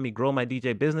addition to helping me grow my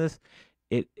DJ business,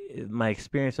 my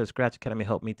experience at Scratch Academy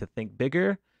helped me to think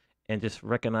bigger and just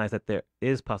recognize that there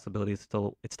is possibilities.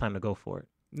 So it's time to go for it.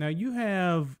 Now you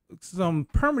have some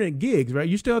permanent gigs, right?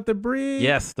 You still at the Brig?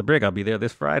 Yes, the Brig. I'll be there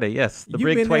this Friday. Yes, the You've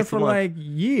Brig been there twice for a month. like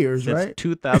years, Since right?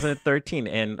 2013.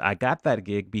 And I got that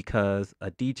gig because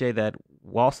a DJ that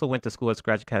also went to school at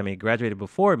Scratch Academy, graduated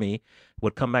before me,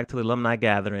 would come back to the alumni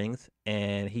gatherings.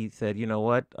 And he said, you know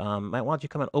what, why don't you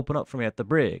come and open up for me at the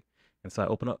Brig? And so I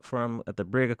opened up for him at the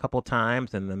Brig a couple of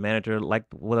times, and the manager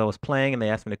liked what I was playing, and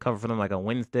they asked me to cover for them like a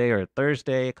Wednesday or a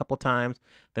Thursday a couple of times.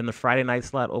 Then the Friday night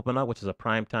slot opened up, which is a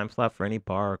prime time slot for any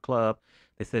bar or club.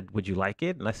 They said, would you like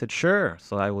it? And I said, sure.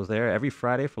 So I was there every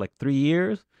Friday for like 3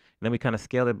 years. And then we kind of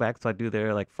scaled it back. So I do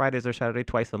there like Fridays or Saturday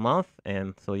twice a month.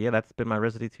 And so, yeah, that's been my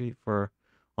residency for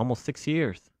almost 6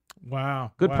 years.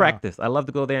 Wow. Good wow. practice. I love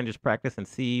to go there and just practice and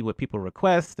see what people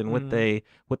request and what they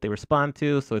respond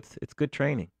to. So it's good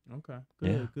training. Okay.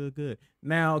 Yeah. Good.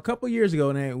 Now, a couple years ago,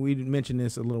 and we mentioned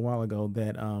this a little while ago,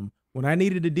 that when I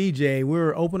needed a DJ, we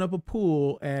were opening up a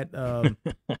pool at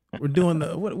we're doing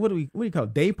the what do you call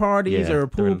it? Day parties or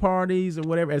pool parties or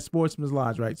whatever at Sportsman's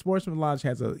Lodge, right? Sportsman's Lodge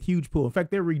has a huge pool. In fact,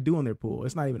 they're redoing their pool.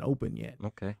 It's not even open yet.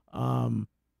 Okay.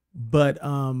 But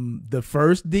the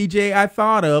first DJ I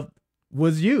thought of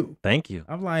was you. Thank you.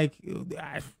 I'm like,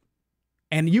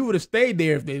 and you would have stayed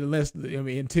there if they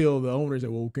until the owner said,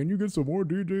 well, can you get some more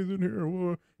DJs in here?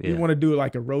 Well, you want to do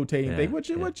like a rotating thing, which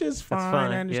is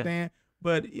fine. I understand.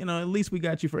 But, at least we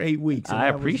got you for 8 weeks. I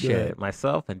appreciate it.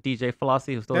 Myself and DJ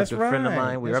Flossie, who's still a good friend of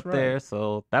mine, we were up there.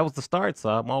 So that was the start.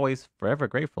 So I'm always forever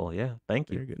grateful. Yeah.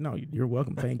 Thank you. Very good. No, you're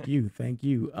welcome. Thank you. Thank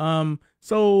you.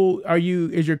 So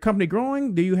is your company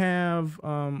growing? Do you have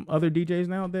other DJs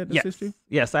now that assist you?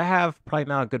 Yes, I have probably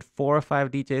now a good 4 or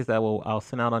 5 DJs that I'll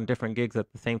send out on different gigs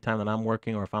at the same time that I'm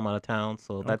working or if I'm out of town.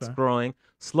 So that's growing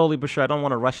slowly but sure. I don't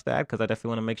want to rush that because I definitely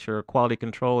want to make sure quality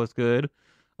control is good.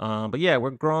 But yeah,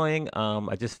 we're growing.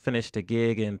 I just finished a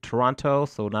gig in Toronto,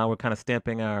 so now we're kind of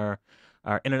stamping our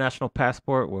international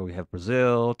passport where we have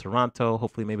Brazil, Toronto.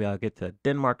 Hopefully, maybe I'll get to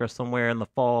Denmark or somewhere in the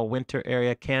fall, winter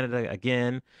area, Canada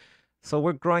again. So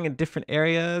we're growing in different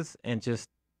areas and just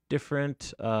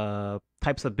different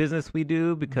types of business we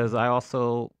do because I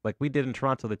also, like we did in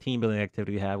Toronto, the team building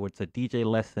activity we have where it's a DJ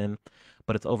lesson,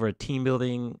 but it's over a team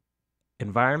building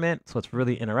environment, so it's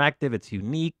really interactive, it's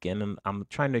unique, and I'm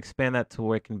trying to expand that to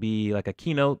where it can be like a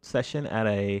keynote session at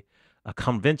a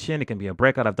convention. It can be a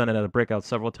breakout. I've done it at a breakout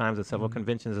several times at several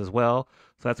conventions as well.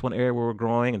 So that's one area where we're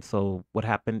growing. And so what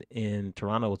happened in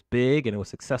Toronto was big and it was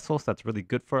successful. So that's really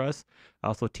good for us. I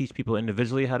also teach people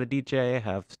individually how to DJ. I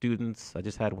have students. I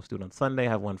just had one student on Sunday.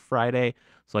 I have one Friday.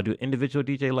 So I do individual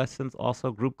DJ lessons,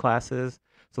 also group classes.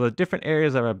 So the different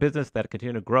areas of our business that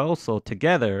continue to grow. So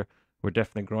together, we're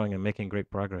definitely growing and making great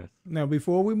progress. Now,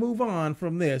 before we move on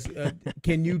from this,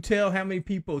 can you tell us how many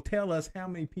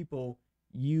people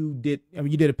you did? I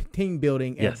mean, you did a team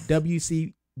building at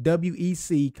WEC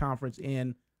conference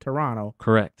in Toronto.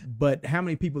 Correct. But how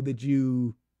many people did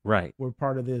you were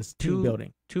part of this team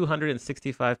building?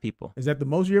 265 people. Is that the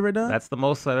most you ever done? That's the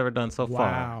most I've ever done so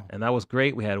far. And that was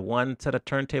great. We had one set of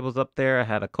turntables up there. I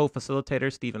had a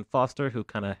co-facilitator, Stephen Foster, who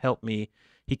kind of helped me.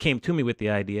 He came to me with the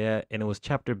idea, and it was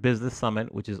Chapter Business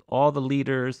Summit, which is all the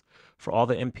leaders for all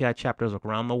the MPI chapters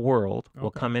around the world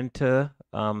will come into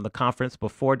the conference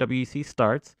before WEC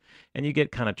starts, and you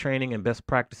get kind of training and best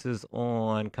practices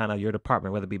on kind of your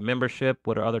department, whether it be membership,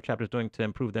 what are other chapters doing to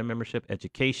improve their membership,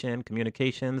 education,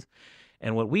 communications.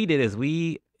 And what we did is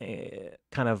we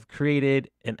kind of created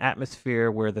an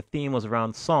atmosphere where the theme was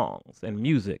around songs and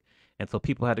music. And so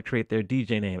people had to create their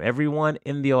DJ name. Everyone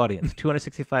in the audience,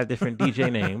 265 different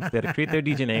DJ names. They had to create their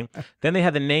DJ name. Then they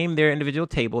had to name their individual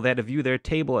table. They had to view their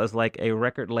table as like a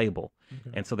record label.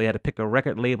 Okay. And so they had to pick a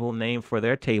record label name for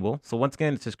their table. So once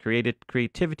again, it's just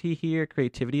creativity here,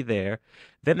 creativity there.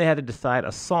 Then they had to decide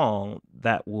a song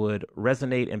that would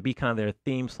resonate and be kind of their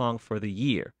theme song for the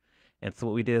year. And so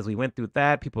what we did is we went through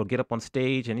that. People would get up on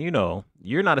stage, and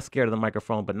you're not as scared of the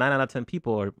microphone, but 9 out of 10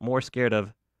 people are more scared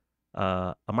of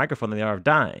a microphone than they are of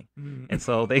dying. And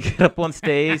so they get up on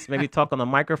stage, maybe talk on the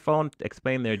microphone,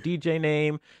 explain their DJ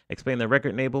name, explain their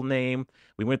record label name.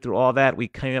 We went through all that. We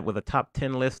came up with a top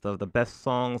 10 list of the best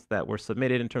songs that were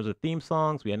submitted in terms of theme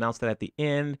songs. We announced that at the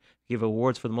end, give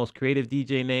awards for the most creative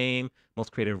DJ name,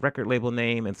 most creative record label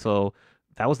name. And so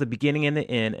that was the beginning and the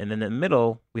end. And then in the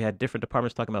middle, we had different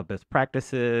departments talking about best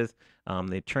practices.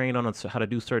 They trained on how to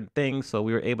do certain things. So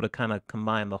we were able to kind of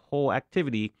combine the whole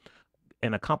activity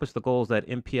and accomplish the goals that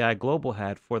MPI Global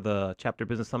had for the Chapter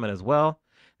Business Summit as well.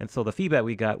 And so the feedback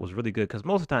we got was really good because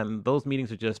most of the time, those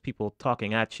meetings are just people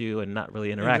talking at you and not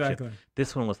really interaction. Exactly.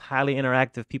 This one was highly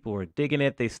interactive. People were digging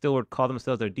it. They still would call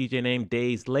themselves their DJ name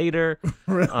days later.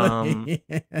 Really?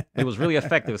 It was really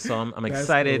effective. So I'm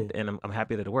excited, cool. And I'm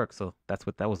happy that it worked. So that's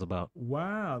what that was about.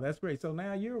 Wow, that's great. So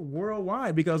now you're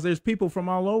worldwide because there's people from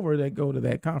all over that go to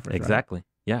that conference. Exactly. Right?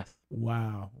 Yes.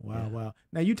 Wow.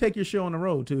 Now you take your show on the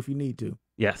road too if you need to.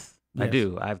 Yes. I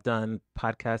do. I've done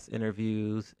podcast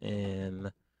interviews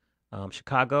in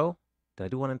Chicago. Did I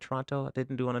do one in Toronto? I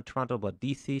didn't do one in Toronto, but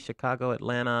DC, Chicago,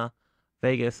 Atlanta,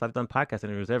 Vegas. I've done podcast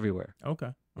interviews everywhere.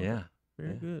 Okay. Yeah.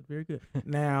 Very good.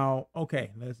 Now, okay,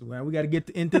 we got to get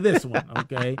into this one.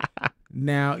 Okay.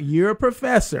 Now, you're a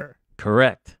professor.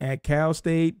 Correct. At Cal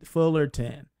State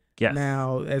Fullerton. Yes.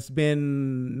 Now, it's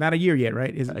been not a year yet, right?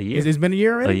 A year. It's been a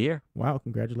year already? A year. Wow,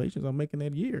 congratulations on making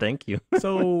that year. Thank you.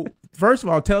 So, first of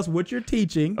all, tell us what you're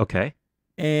teaching. Okay.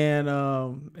 And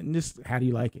just how do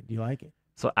you like it? Do you like it?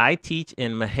 So I teach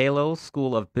in Mahalo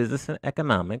School of Business and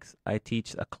Economics. I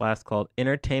teach a class called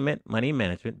Entertainment Money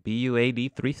Management,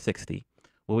 BUAD 360.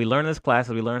 What we learn in this class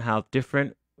is we learn how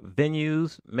different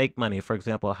venues make money. For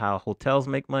example, how hotels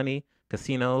make money,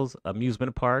 casinos,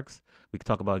 amusement parks. We can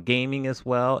talk about gaming as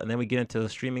well. And then we get into the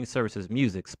streaming services,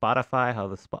 music, Spotify, how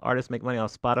the artists make money on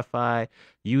Spotify,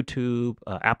 YouTube,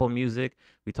 Apple Music.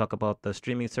 We talk about the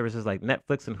streaming services like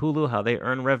Netflix and Hulu, how they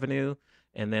earn revenue.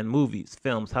 And then movies,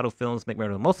 films, how do films make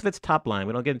revenue? Most of it's top line.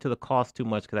 We don't get into the cost too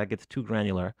much because that gets too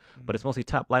granular. But it's mostly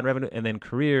top line revenue and then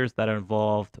careers that are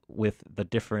involved with the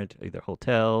different either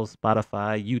hotels,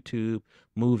 Spotify, YouTube,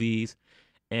 movies.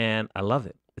 And I love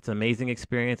it. It's an amazing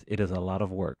experience. It is a lot of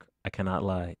work. I cannot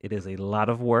lie. It is a lot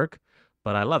of work,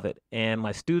 but I love it. And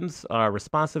my students are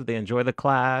responsive. They enjoy the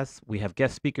class. We have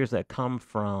guest speakers that come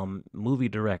from movie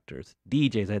directors,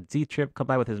 DJs. I had Z-Trip come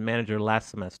by with his manager last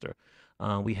semester.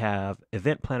 We have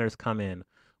event planners come in.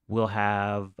 We'll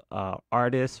have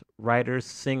artists, writers,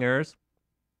 singers.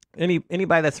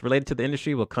 Anybody that's related to the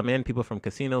industry will come in. People from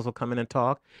casinos will come in and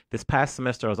talk. This past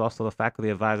semester, I was also the faculty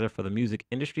advisor for the Music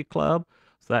Industry Club.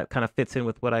 So that kind of fits in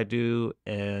with what I do.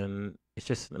 And it's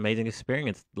just an amazing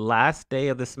experience. Last day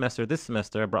of this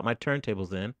semester, I brought my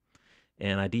turntables in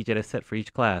and I DJ'd a set for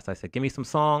each class. I said, give me some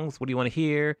songs. What do you want to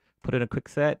hear? Put in a quick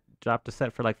set, dropped a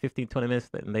set for like 15, 20 minutes,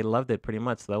 and they loved it pretty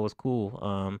much. So that was cool.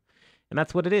 And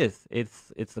that's what it is.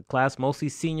 It's a class, mostly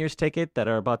seniors take it that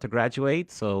are about to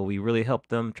graduate. So we really help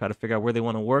them try to figure out where they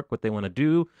want to work, what they want to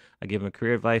do. I give them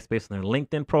career advice based on their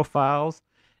LinkedIn profiles.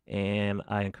 And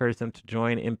I encourage them to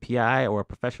join MPI or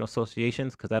professional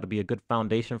associations because that'll be a good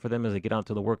foundation for them as they get out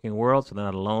into the working world so they're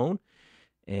not alone.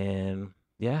 And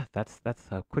yeah, that's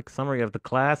a quick summary of the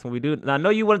class. And we do. Now, I know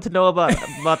you wanted to know about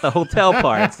the hotel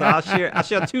part, so I'll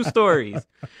share two stories.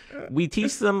 We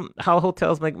teach them how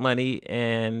hotels make money,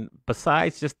 and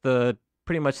besides just the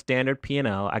pretty much standard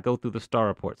P&L, I go through the star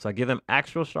report. So I give them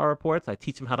actual star reports. I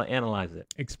teach them how to analyze it.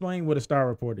 Explain what a star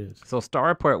report is. So star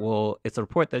report it's a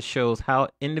report that shows how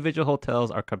individual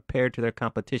hotels are compared to their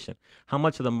competition, how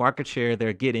much of the market share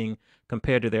they're getting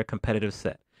compared to their competitive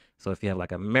set. So if you have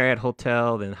like a Marriott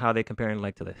hotel, then how they comparing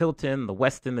like to the Hilton, the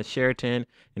Westin, the Sheraton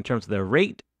in terms of their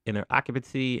rate and their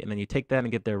occupancy, and then you take that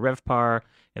and get their RevPAR,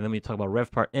 and then when you talk about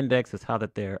RevPAR index, it's how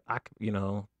that they're,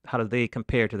 how do they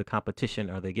compare to the competition?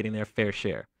 Are they getting their fair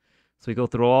share? So we go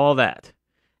through all that,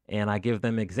 and I give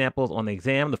them examples on the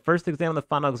exam. The first exam, the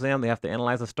final exam, they have to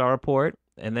analyze a star report,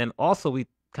 and then also we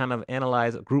kind of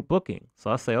analyze group booking.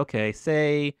 So I'll say, okay,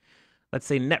 let's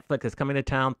say Netflix is coming to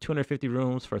town, 250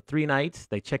 rooms for 3 nights.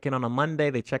 They check in on a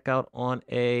Monday. They check out on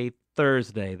a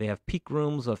Thursday. They have peak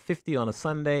rooms of 50 on a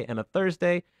Sunday and a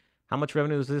Thursday. How much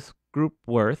revenue is this group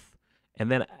worth? And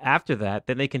then after that,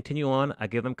 then they continue on. I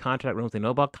give them contract rooms. They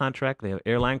know about contract. They have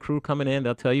airline crew coming in.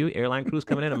 They'll tell you airline crew's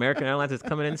coming in. American Airlines is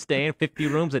coming in, staying 50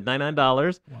 rooms at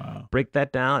 $99. Wow. Break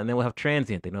that down, and then we'll have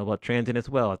transient. They know about transient as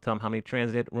well. I'll tell them how many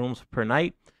transient rooms per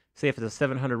night. Say if it's a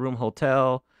 700 room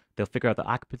hotel, they'll figure out the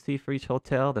occupancy for each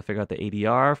hotel. They'll figure out the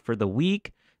ADR for the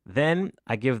week. Then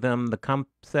I give them the comp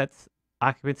sets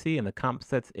occupancy and the comp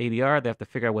sets ADR. They have to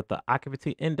figure out what the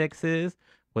occupancy index is,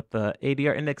 what the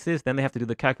ADR index is. Then they have to do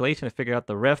the calculation to figure out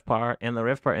the RevPAR and the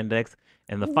RevPAR index.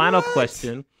 And the final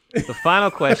question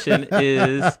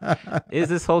is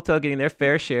this hotel getting their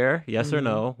fair share? Yes or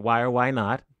no? Why or why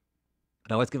not?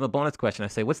 I always give a bonus question. I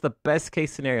say, what's the best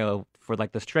case scenario for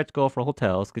like the stretch goal for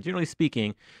hotels? Because generally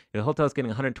speaking, if a hotel is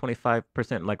getting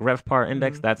 125% like RevPAR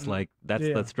index, that's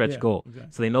the stretch goal.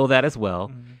 Exactly. So they know that as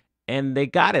well. And they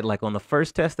got it. Like on the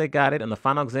first test, they got it. On the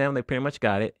final exam, they pretty much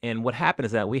got it. And what happened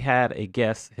is that we had a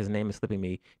guest, his name is slipping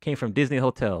me, came from Disney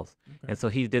Hotels. And so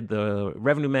he did the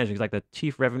revenue management. He's like the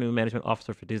chief revenue management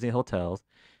officer for Disney Hotels.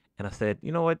 And I said,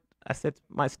 you know what? I said to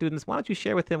my students, why don't you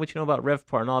share with him what you know about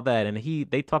RevPAR and all that? And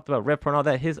they talked about RevPAR and all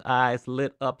that. His eyes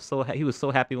lit up. He was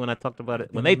so happy when I talked about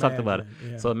it, when they talked about it.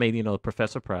 Yeah. So it made, the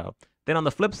professor proud. Then on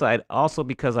the flip side, also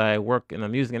because I work in the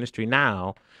music industry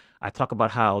now, I talk about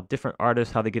how different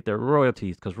artists, how they get their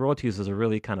royalties, because royalties is a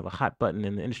really kind of a hot button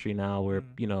in the industry now where,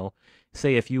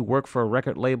 say if you work for a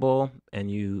record label and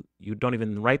you don't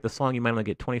even write the song, you might only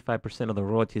get 25% of the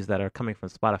royalties that are coming from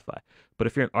Spotify. But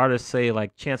if you're an artist, say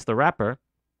like Chance the Rapper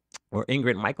or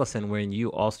Ingrid Michaelson, wherein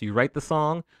you write the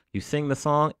song, you sing the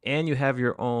song, and you have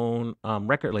your own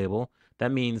record label,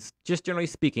 that means, just generally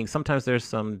speaking, sometimes there's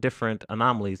some different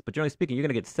anomalies, but generally speaking, you're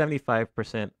going to get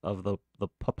 75% of the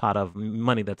pot of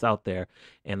money that's out there,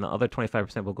 and the other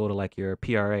 25% will go to like your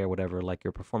PRA or whatever, like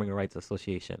your Performing Rights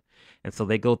Association. And so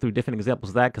they go through different examples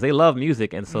of that because they love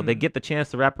music, and so they get the Chance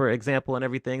the Rapper example and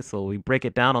everything, so we break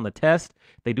it down on the test.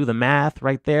 They do the math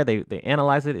right there. They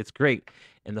analyze it. It's great.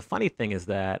 And the funny thing is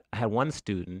that I had one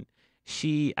student,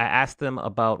 I asked them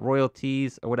about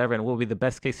royalties or whatever and what would be the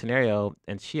best case scenario,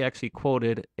 and she actually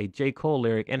quoted a J. Cole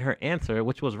lyric in her answer,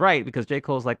 which was right because J.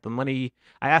 Cole's like the money.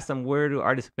 I asked them, where do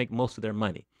artists make most of their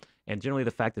money? And generally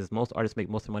the fact is most artists make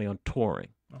most of their money on touring.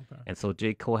 Okay. And so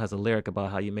J. Cole has a lyric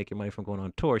about how you make your money from going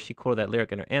on tour. She quoted that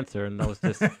lyric in her answer, and that was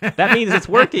just, that means it's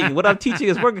working. What I'm teaching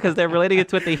is working because they're relating it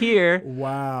to what they hear.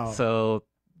 Wow. So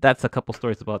that's a couple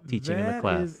stories about teaching in the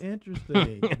class. That is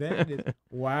interesting. That is,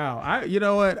 wow. You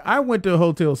know what? I went to a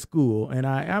hotel school, and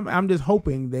I'm just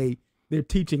hoping they're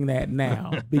teaching that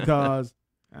now because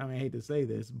I hate to say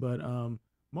this, but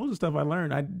most of the stuff I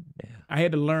learned, I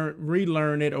had to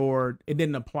relearn it, or it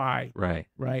didn't apply. Right.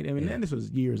 And this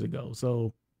was years ago,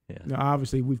 so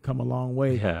obviously we've come a long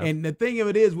way. Yeah. And the thing of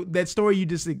it is, that story you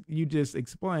just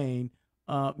explained.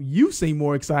 You seem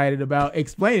more excited about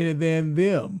explaining it than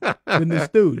the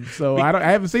students. So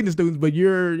I haven't seen the students, but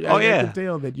I can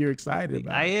tell that you're excited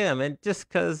about it. I am, and just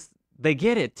because they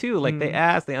get it too, like they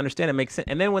ask, they understand, it makes sense.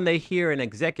 And then when they hear an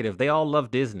executive, they all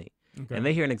love Disney, and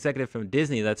they hear an executive from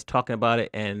Disney that's talking about it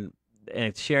and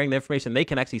sharing the information, they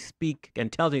can actually speak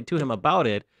intelligently to him about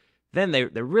it. Then they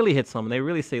really hit something. They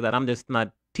really say that I'm just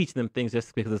not teaching them things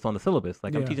just because it's on the syllabus.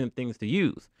 Like I'm teaching them things to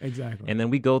use. Exactly. And then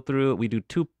we go through. We do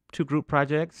two group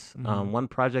projects. One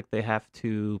project they have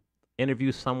to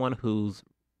interview someone who's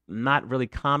not really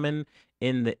common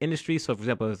in the industry. So, for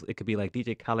example, it could be like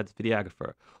DJ Khaled's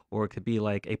videographer, or it could be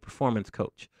like a performance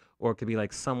coach, or it could be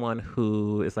like someone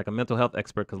who is like a mental health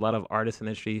expert, because a lot of artists in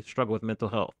the industry struggle with mental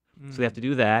health. So they have to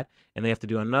do that, and they have to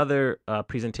do another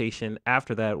presentation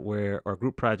after that, or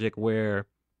group project where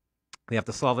they have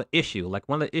to solve an issue. Like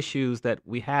one of the issues that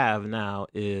we have now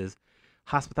is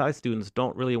hospitality students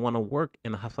don't really want to work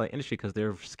in the hospitality industry because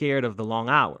they're scared of the long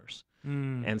hours.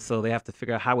 And so they have to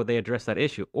figure out how would they address that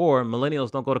issue. Or millennials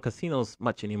don't go to casinos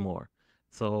much anymore.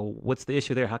 So what's the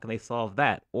issue there? How can they solve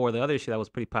that? Or the other issue that was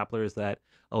pretty popular is that,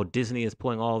 Disney is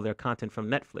pulling all of their content from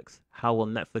Netflix. How will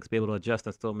Netflix be able to adjust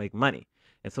and still make money?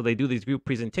 And so they do these group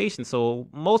presentations. So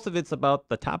most of it's about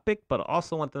the topic, but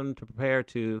also want them to prepare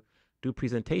to do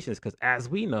presentations, because as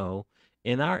we know,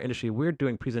 in our industry, we're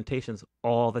doing presentations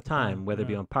all the time, whether it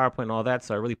be on PowerPoint and all that.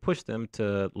 So I really push them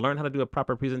to learn how to do a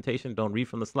proper presentation, don't read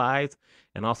from the slides,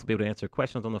 and also be able to answer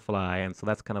questions on the fly. And so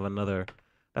that's kind of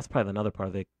that's probably another part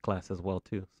of the class as well,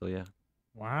 too. So, yeah.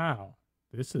 Wow.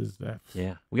 This is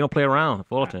yeah. We don't play around,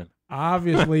 Fullerton.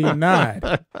 Obviously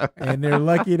not. And they're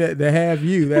lucky to have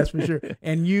you, that's for sure.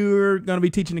 And you're going to be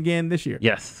teaching again this year?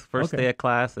 Yes. First day of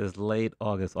class is late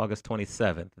August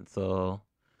 27th. And so,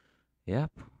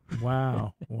 yep.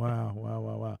 Wow.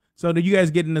 So do you guys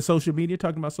get into social media,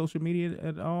 talking about social media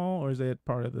at all, or is that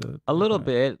part of the little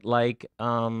bit, like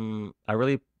I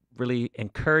really really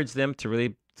encourage them to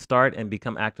really start and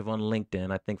become active on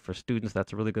LinkedIn. I think for students,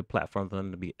 that's a really good platform for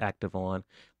them to be active on.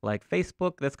 Like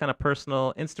Facebook, that's kind of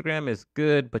personal. Instagram is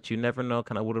good, but you never know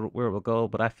kind of where it will go.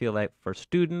 But I feel like for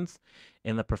students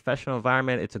in the professional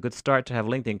environment, it's a good start to have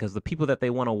LinkedIn, because the people that they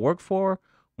want to work for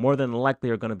more than likely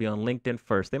are going to be on LinkedIn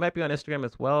first. They might be on Instagram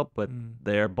as well, but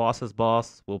their boss's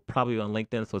boss will probably be on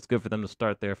LinkedIn. So it's good for them to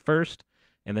start there first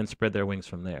and then spread their wings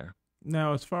from there.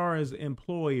 Now, as far as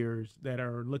employers that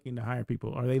are looking to hire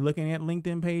people, are they looking at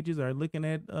LinkedIn pages? Are they looking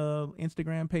at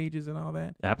Instagram pages and all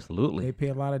that? Absolutely. They pay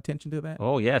a lot of attention to that?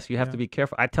 Oh, yes. You have to be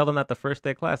careful. I tell them that the first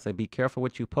day of class, say, be careful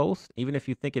what you post, even if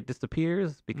you think it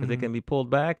disappears, because it can be pulled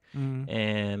back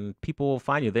and people will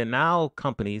find you. Then now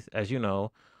companies, as you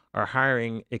know, are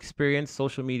hiring experienced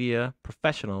social media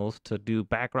professionals to do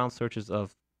background searches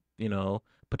of,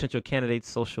 potential candidates'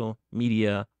 social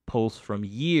media posts from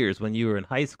years when you were in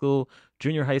high school,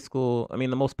 junior high school. I mean,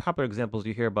 the most popular examples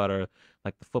you hear about are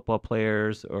like the football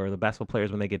players or the basketball players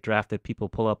when they get drafted. People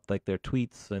pull up like their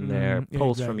tweets and their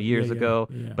posts from years ago.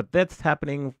 Yeah. But that's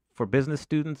happening for business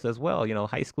students as well.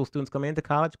 High school students coming into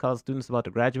college students about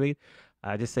to graduate.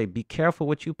 I just say be careful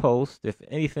what you post. If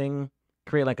anything,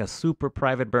 create like a super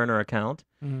private burner account,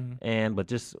 but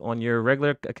just on your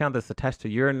regular account that's attached to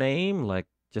your name, like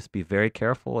just be very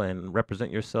careful and represent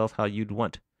yourself how you'd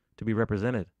want to be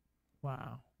represented.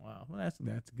 Wow. Well,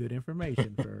 that's good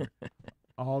information for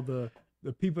all the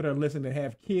people that are listening that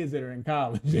have kids that are in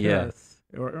college. Yes.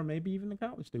 Or maybe even the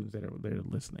college students that are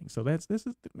listening. So this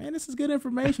is good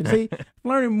information. See,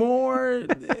 learning more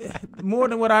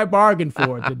than what I bargained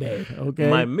for today. Okay.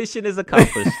 My mission is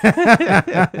accomplished.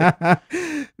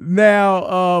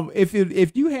 Now,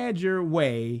 if you had your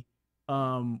way,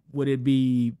 would it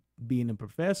be being a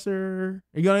professor?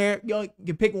 You're gonna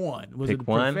pick one. Was it a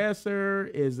professor?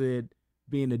 Is it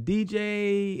being a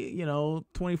DJ?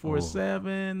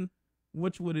 24/7.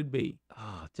 Which would it be?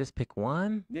 Oh, just pick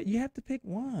one? Yeah, you have to pick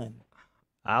one.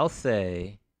 I'll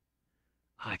say,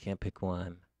 I can't pick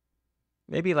one.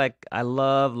 Maybe like I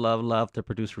love to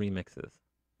produce remixes.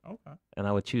 Okay. And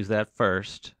I would choose that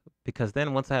first, because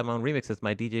then once I have my own remixes,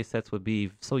 my DJ sets would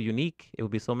be so unique. It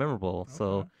would be so memorable. Okay.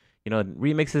 So,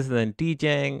 remixes and then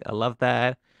DJing, I love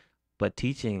that. But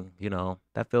teaching,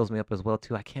 that fills me up as well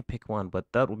too. I can't pick one, but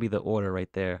that would be the order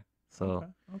right there. So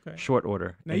okay. Short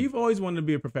order. Now, you've always wanted to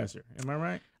be a professor. Am I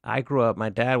right? I grew up, my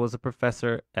dad was a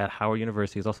professor at Howard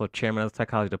University. He's also chairman of the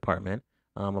psychology department.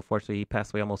 Unfortunately, he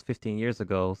passed away almost 15 years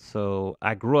ago. So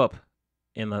I grew up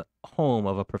in the home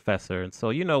of a professor. And so,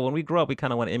 when we grow up, we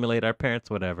kind of want to emulate our parents,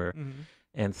 whatever.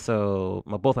 And so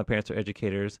both my parents are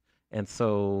educators. And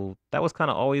so that was kind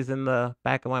of always in the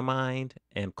back of my mind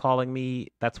and calling me.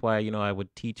 That's why, I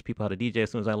would teach people how to DJ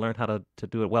as soon as I learned how to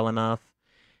do it well enough.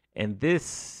 And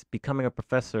this, becoming a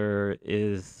professor,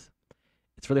 it's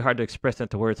really hard to express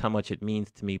into words how much it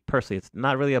means to me personally. It's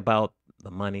not really about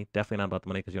the money, definitely not about the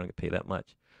money, because you don't get paid that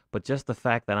much, but just the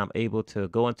fact that I'm able to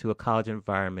go into a college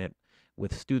environment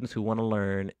with students who want to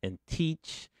learn and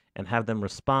teach and have them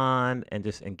respond and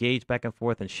just engage back and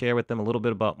forth and share with them a little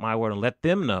bit about my world and let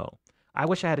them know. I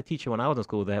wish I had a teacher when I was in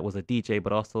school that was a DJ,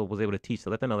 but also was able to teach to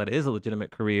let them know that it is a legitimate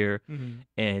career.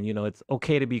 And, it's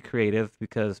okay to be creative,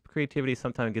 because creativity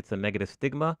sometimes gets a negative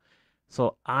stigma.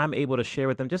 So I'm able to share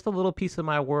with them just a little piece of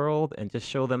my world and just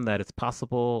show them that it's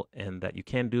possible and that you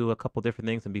can do a couple different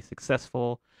things and be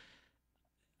successful.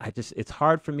 It's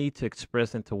hard for me to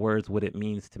express into words what it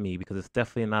means to me, because it's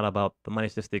definitely not about the money.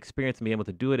 It's just the experience of being able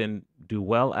to do it and do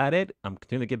well at it. I'm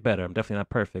continuing to get better. I'm definitely not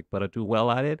perfect, but I do well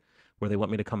at it. Where they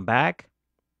want me to come back,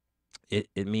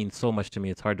 it means so much to me.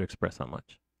 It's hard to express how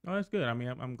much. Oh, that's good. I mean,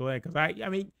 I'm glad, because I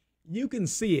mean, you can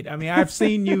see it. I mean, I've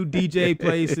seen you DJ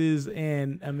places,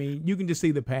 and I mean, you can just see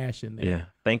the passion there. Yeah,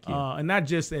 thank you. And not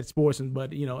just at sports,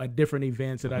 but at different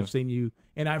events that I've seen you,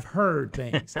 and I've heard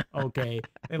things. Okay,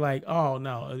 they're like, oh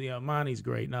no, Amani's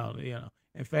great. No,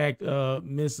 in fact,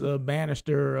 Miss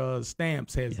Bannister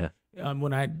Stamps has. Yeah.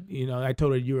 When I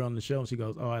told her you were on the show, and she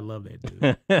goes, "Oh, I love that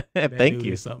dude." That Thank dude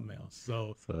you. is something else.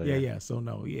 So yeah. So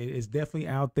no, it's definitely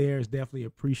out there. It's definitely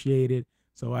appreciated.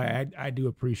 So I do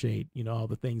appreciate all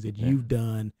the things that you've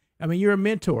done. I mean, you're a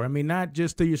mentor. I mean, not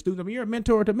just to your students. I mean, you're a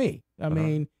mentor to me. I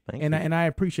mean, and I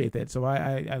appreciate that. So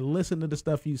I listen to the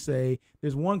stuff you say.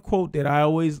 There's one quote that I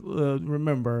always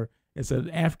remember. It's an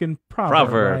African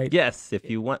proverb. Right? Yes, if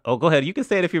you want. Oh, go ahead. You can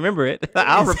say it if you remember it.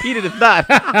 I'll repeat it if not.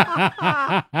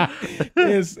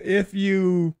 It's, if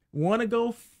you want to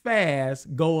go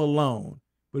fast, go alone.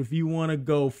 But if you want to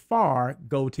go far,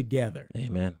 go together.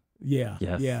 Amen. Yeah.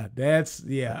 Yes. Yeah. That's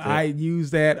I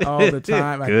use that all the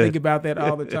time. I think about that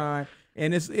all the time.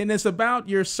 And it's about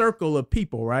your circle of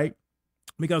people, right?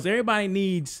 Because everybody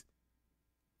needs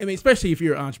I mean, especially if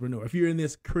you're an entrepreneur, if you're in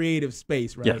this creative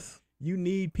space, right? Yes. You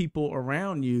need people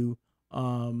around you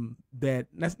that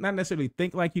not necessarily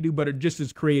think like you do, but are just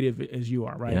as creative as you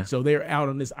are, right? Yeah. So they're out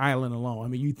on this island alone. I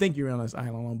mean, you think you're on this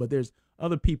island alone, but there's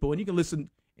other people, and you can listen,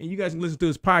 and you guys can listen to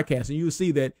this podcast, and you'll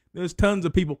see that there's tons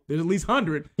of people. There's at least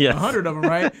 100 of them,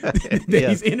 right? that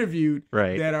he's interviewed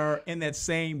that are in that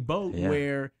same boat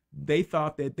where they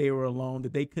thought that they were alone,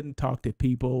 that they couldn't talk to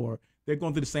people, or they're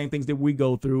going through the same things that we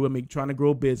go through. I mean, trying to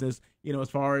grow business, as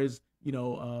far as,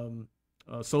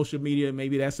 social media,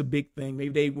 maybe that's a big thing.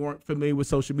 Maybe they weren't familiar with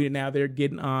social media. Now they're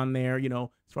getting on there, as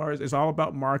far as it's all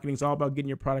about marketing. It's all about getting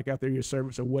your product out there, your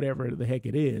service, or whatever the heck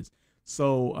it is.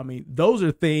 So, I mean, those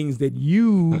are things that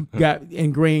you got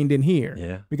ingrained in here.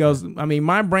 Yeah. Because, I mean,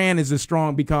 my brand is as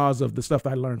strong because of the stuff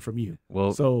I learned from you.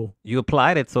 Well, so you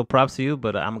applied it, so props to you,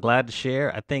 but I'm glad to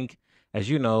share. I think, as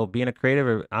you know, being a creative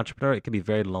or entrepreneur, it can be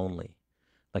very lonely.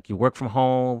 Like you work from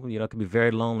home, it can be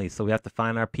very lonely. So we have to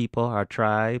find our people, our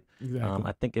tribe. Exactly.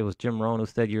 I think it was Jim Rohn who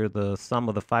said you're the sum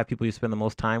of the 5 people you spend the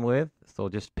most time with. So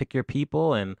just pick your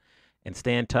people and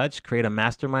stay in touch. Create a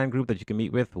mastermind group that you can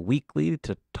meet with weekly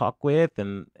to talk with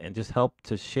and just help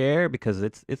to share, because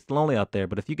it's lonely out there.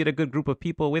 But if you get a good group of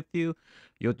people with you,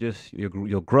 you'll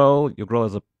grow. You'll grow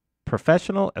as a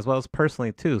professional as well as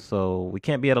personally too. So we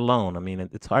can't be it alone. I mean,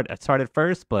 it's hard. It's hard at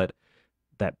first, but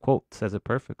that quote says it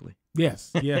perfectly.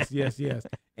 Yes.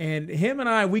 And him and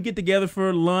I, we get together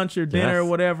for lunch or dinner or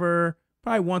whatever.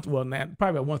 Probably once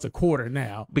a quarter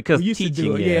now. Because we used teaching,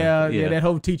 to do it. That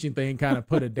whole teaching thing kind of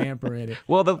put a damper in it.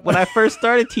 Well, when I first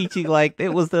started teaching,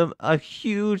 it was a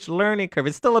huge learning curve.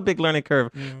 It's still a big learning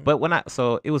curve. Mm. But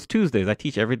so it was Tuesdays. I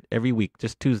teach every week,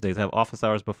 just Tuesdays. I have office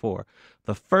hours before.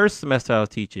 The first semester I was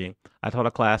teaching, I taught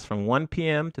a class from 1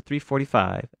 p.m. to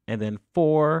 3:45 and then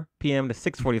 4 p.m. to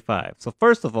 6:45. So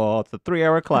first of all, it's a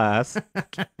 3-hour class.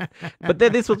 But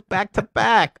then this was back to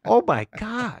back. Oh my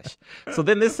gosh. So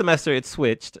then this semester it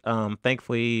switched.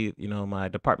 Thankfully, my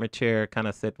department chair kind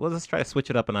of said, well, let's try to switch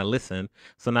it up. And I listened.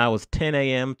 So now it was 10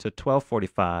 a.m. to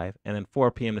 12:45 and then 4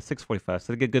 p.m. to 6:45.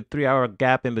 So they get a good 3-hour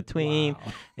gap in between.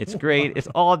 Wow. It's great. It's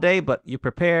all day, but you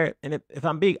prepare. And if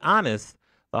I'm being honest,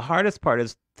 the hardest part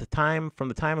is from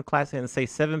the time of class ends, say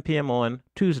 7 p.m. on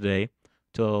Tuesday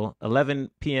till 11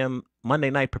 p.m. Monday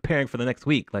night, preparing for the next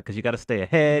week. Because you got to stay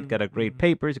ahead, got to grade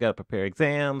papers, you got to prepare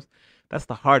exams. That's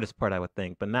the hardest part, I would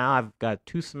think. But now I've got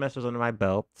 2 semesters under my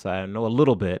belt, so I know a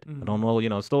little bit. I don't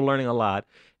know, still learning a lot.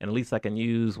 And at least I can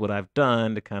use what I've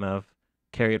done to kind of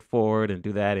carry it forward and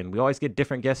do that. And we always get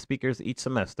different guest speakers each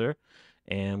semester.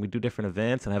 And we do different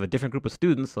events and have a different group of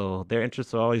students, so their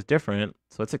interests are always different.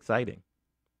 So it's exciting.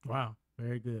 Wow.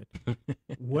 Very good.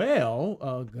 Well,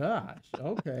 oh gosh.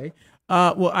 Okay.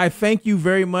 Well, I thank you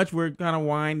very much. We're kind of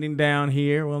winding down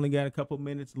here. We only got a couple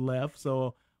minutes left.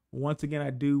 So once again,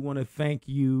 I do want to thank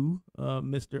you,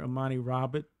 Mr. Amani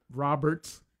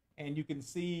Roberts. And you can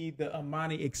see the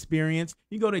Amani Experience.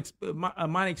 You go to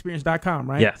AmaniExperience.com,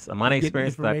 right? Yes,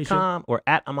 AmaniExperience.com or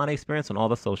at Amani Experience on all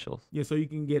the socials. Yeah, so you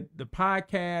can get the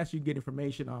podcast. You can get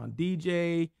information on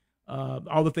DJ,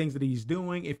 all the things that he's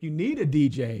doing. If you need a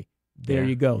DJ, there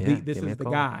you go. Yeah, This is the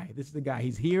guy. This is the guy.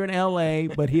 He's here in L.A.,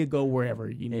 but he'll go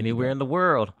wherever you need. Anywhere in the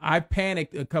world. I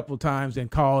panicked a couple times and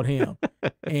called him,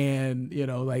 and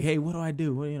like, hey, what do I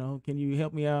do? Well, can you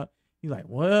help me out? He's like,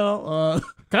 well,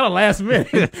 kind of last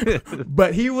minute,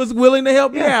 but he was willing to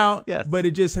help me out. Yes. But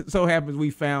it just so happens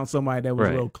we found somebody that was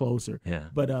a little closer. Yeah.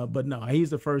 But no, he's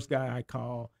the first guy I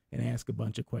call and ask a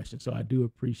bunch of questions. So I do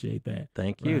appreciate that.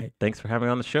 Thank you. Right. Thanks for having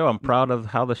me on the show. I'm proud of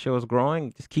how the show is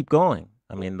growing. Just keep going.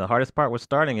 I mean, the hardest part was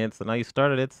starting it. So now you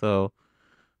started it. So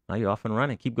now you're off and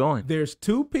running. Keep going. There's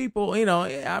 2 people,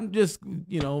 I'm just,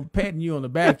 patting you on the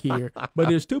back here, but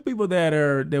there's 2 people that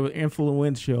were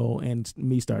influential in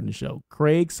me starting the show.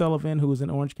 Craig Sullivan, who is in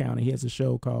Orange County, he has a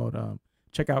show called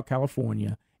Check Out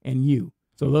California, and you.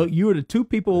 So you were the 2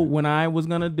 people when I was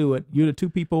going to do it. You're the 2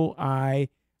 people I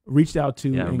reached out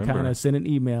to and kind of sent an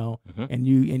email, and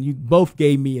you both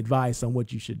gave me advice on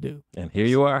what you should do. And here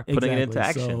you are putting it into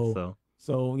action.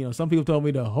 So, some people told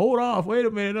me to hold off. Wait a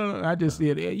minute. No. I just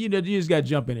said, you just got to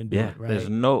jump in and do it, right? There's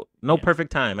no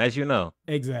perfect time, as you know.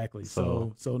 Exactly.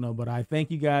 So no, but I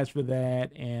thank you guys for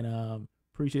that and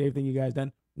appreciate everything you guys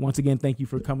done. Once again, thank you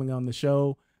for coming on the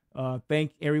show.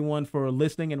 Thank everyone for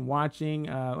listening and watching.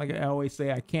 Like I always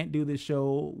say, I can't do this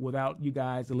show without you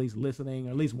guys at least listening,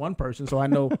 or at least one person. So I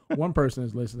know one person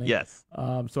is listening. Yes.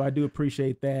 So I do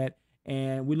appreciate that.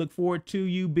 And we look forward to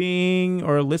you being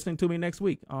or listening to me next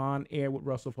week on Air with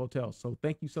Russell Hotels. So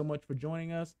thank you so much for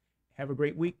joining us. Have a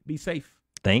great week. Be safe.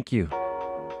 Thank you.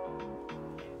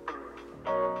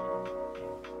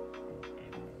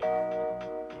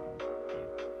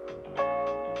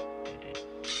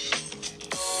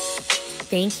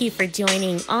 Thank you for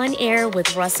joining On Air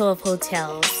with Russell of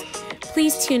Hotels.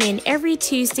 Please tune in every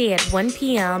Tuesday at 1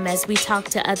 p.m. as we talk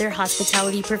to other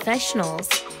hospitality professionals.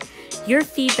 Your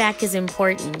feedback is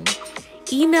important.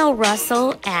 Email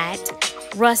Russell at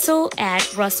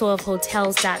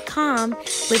russellofhotels.com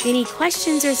with any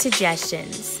questions or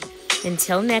suggestions.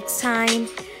 Until next time,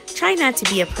 try not to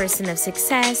be a person of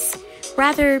success,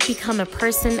 rather become a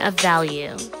person of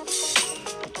value.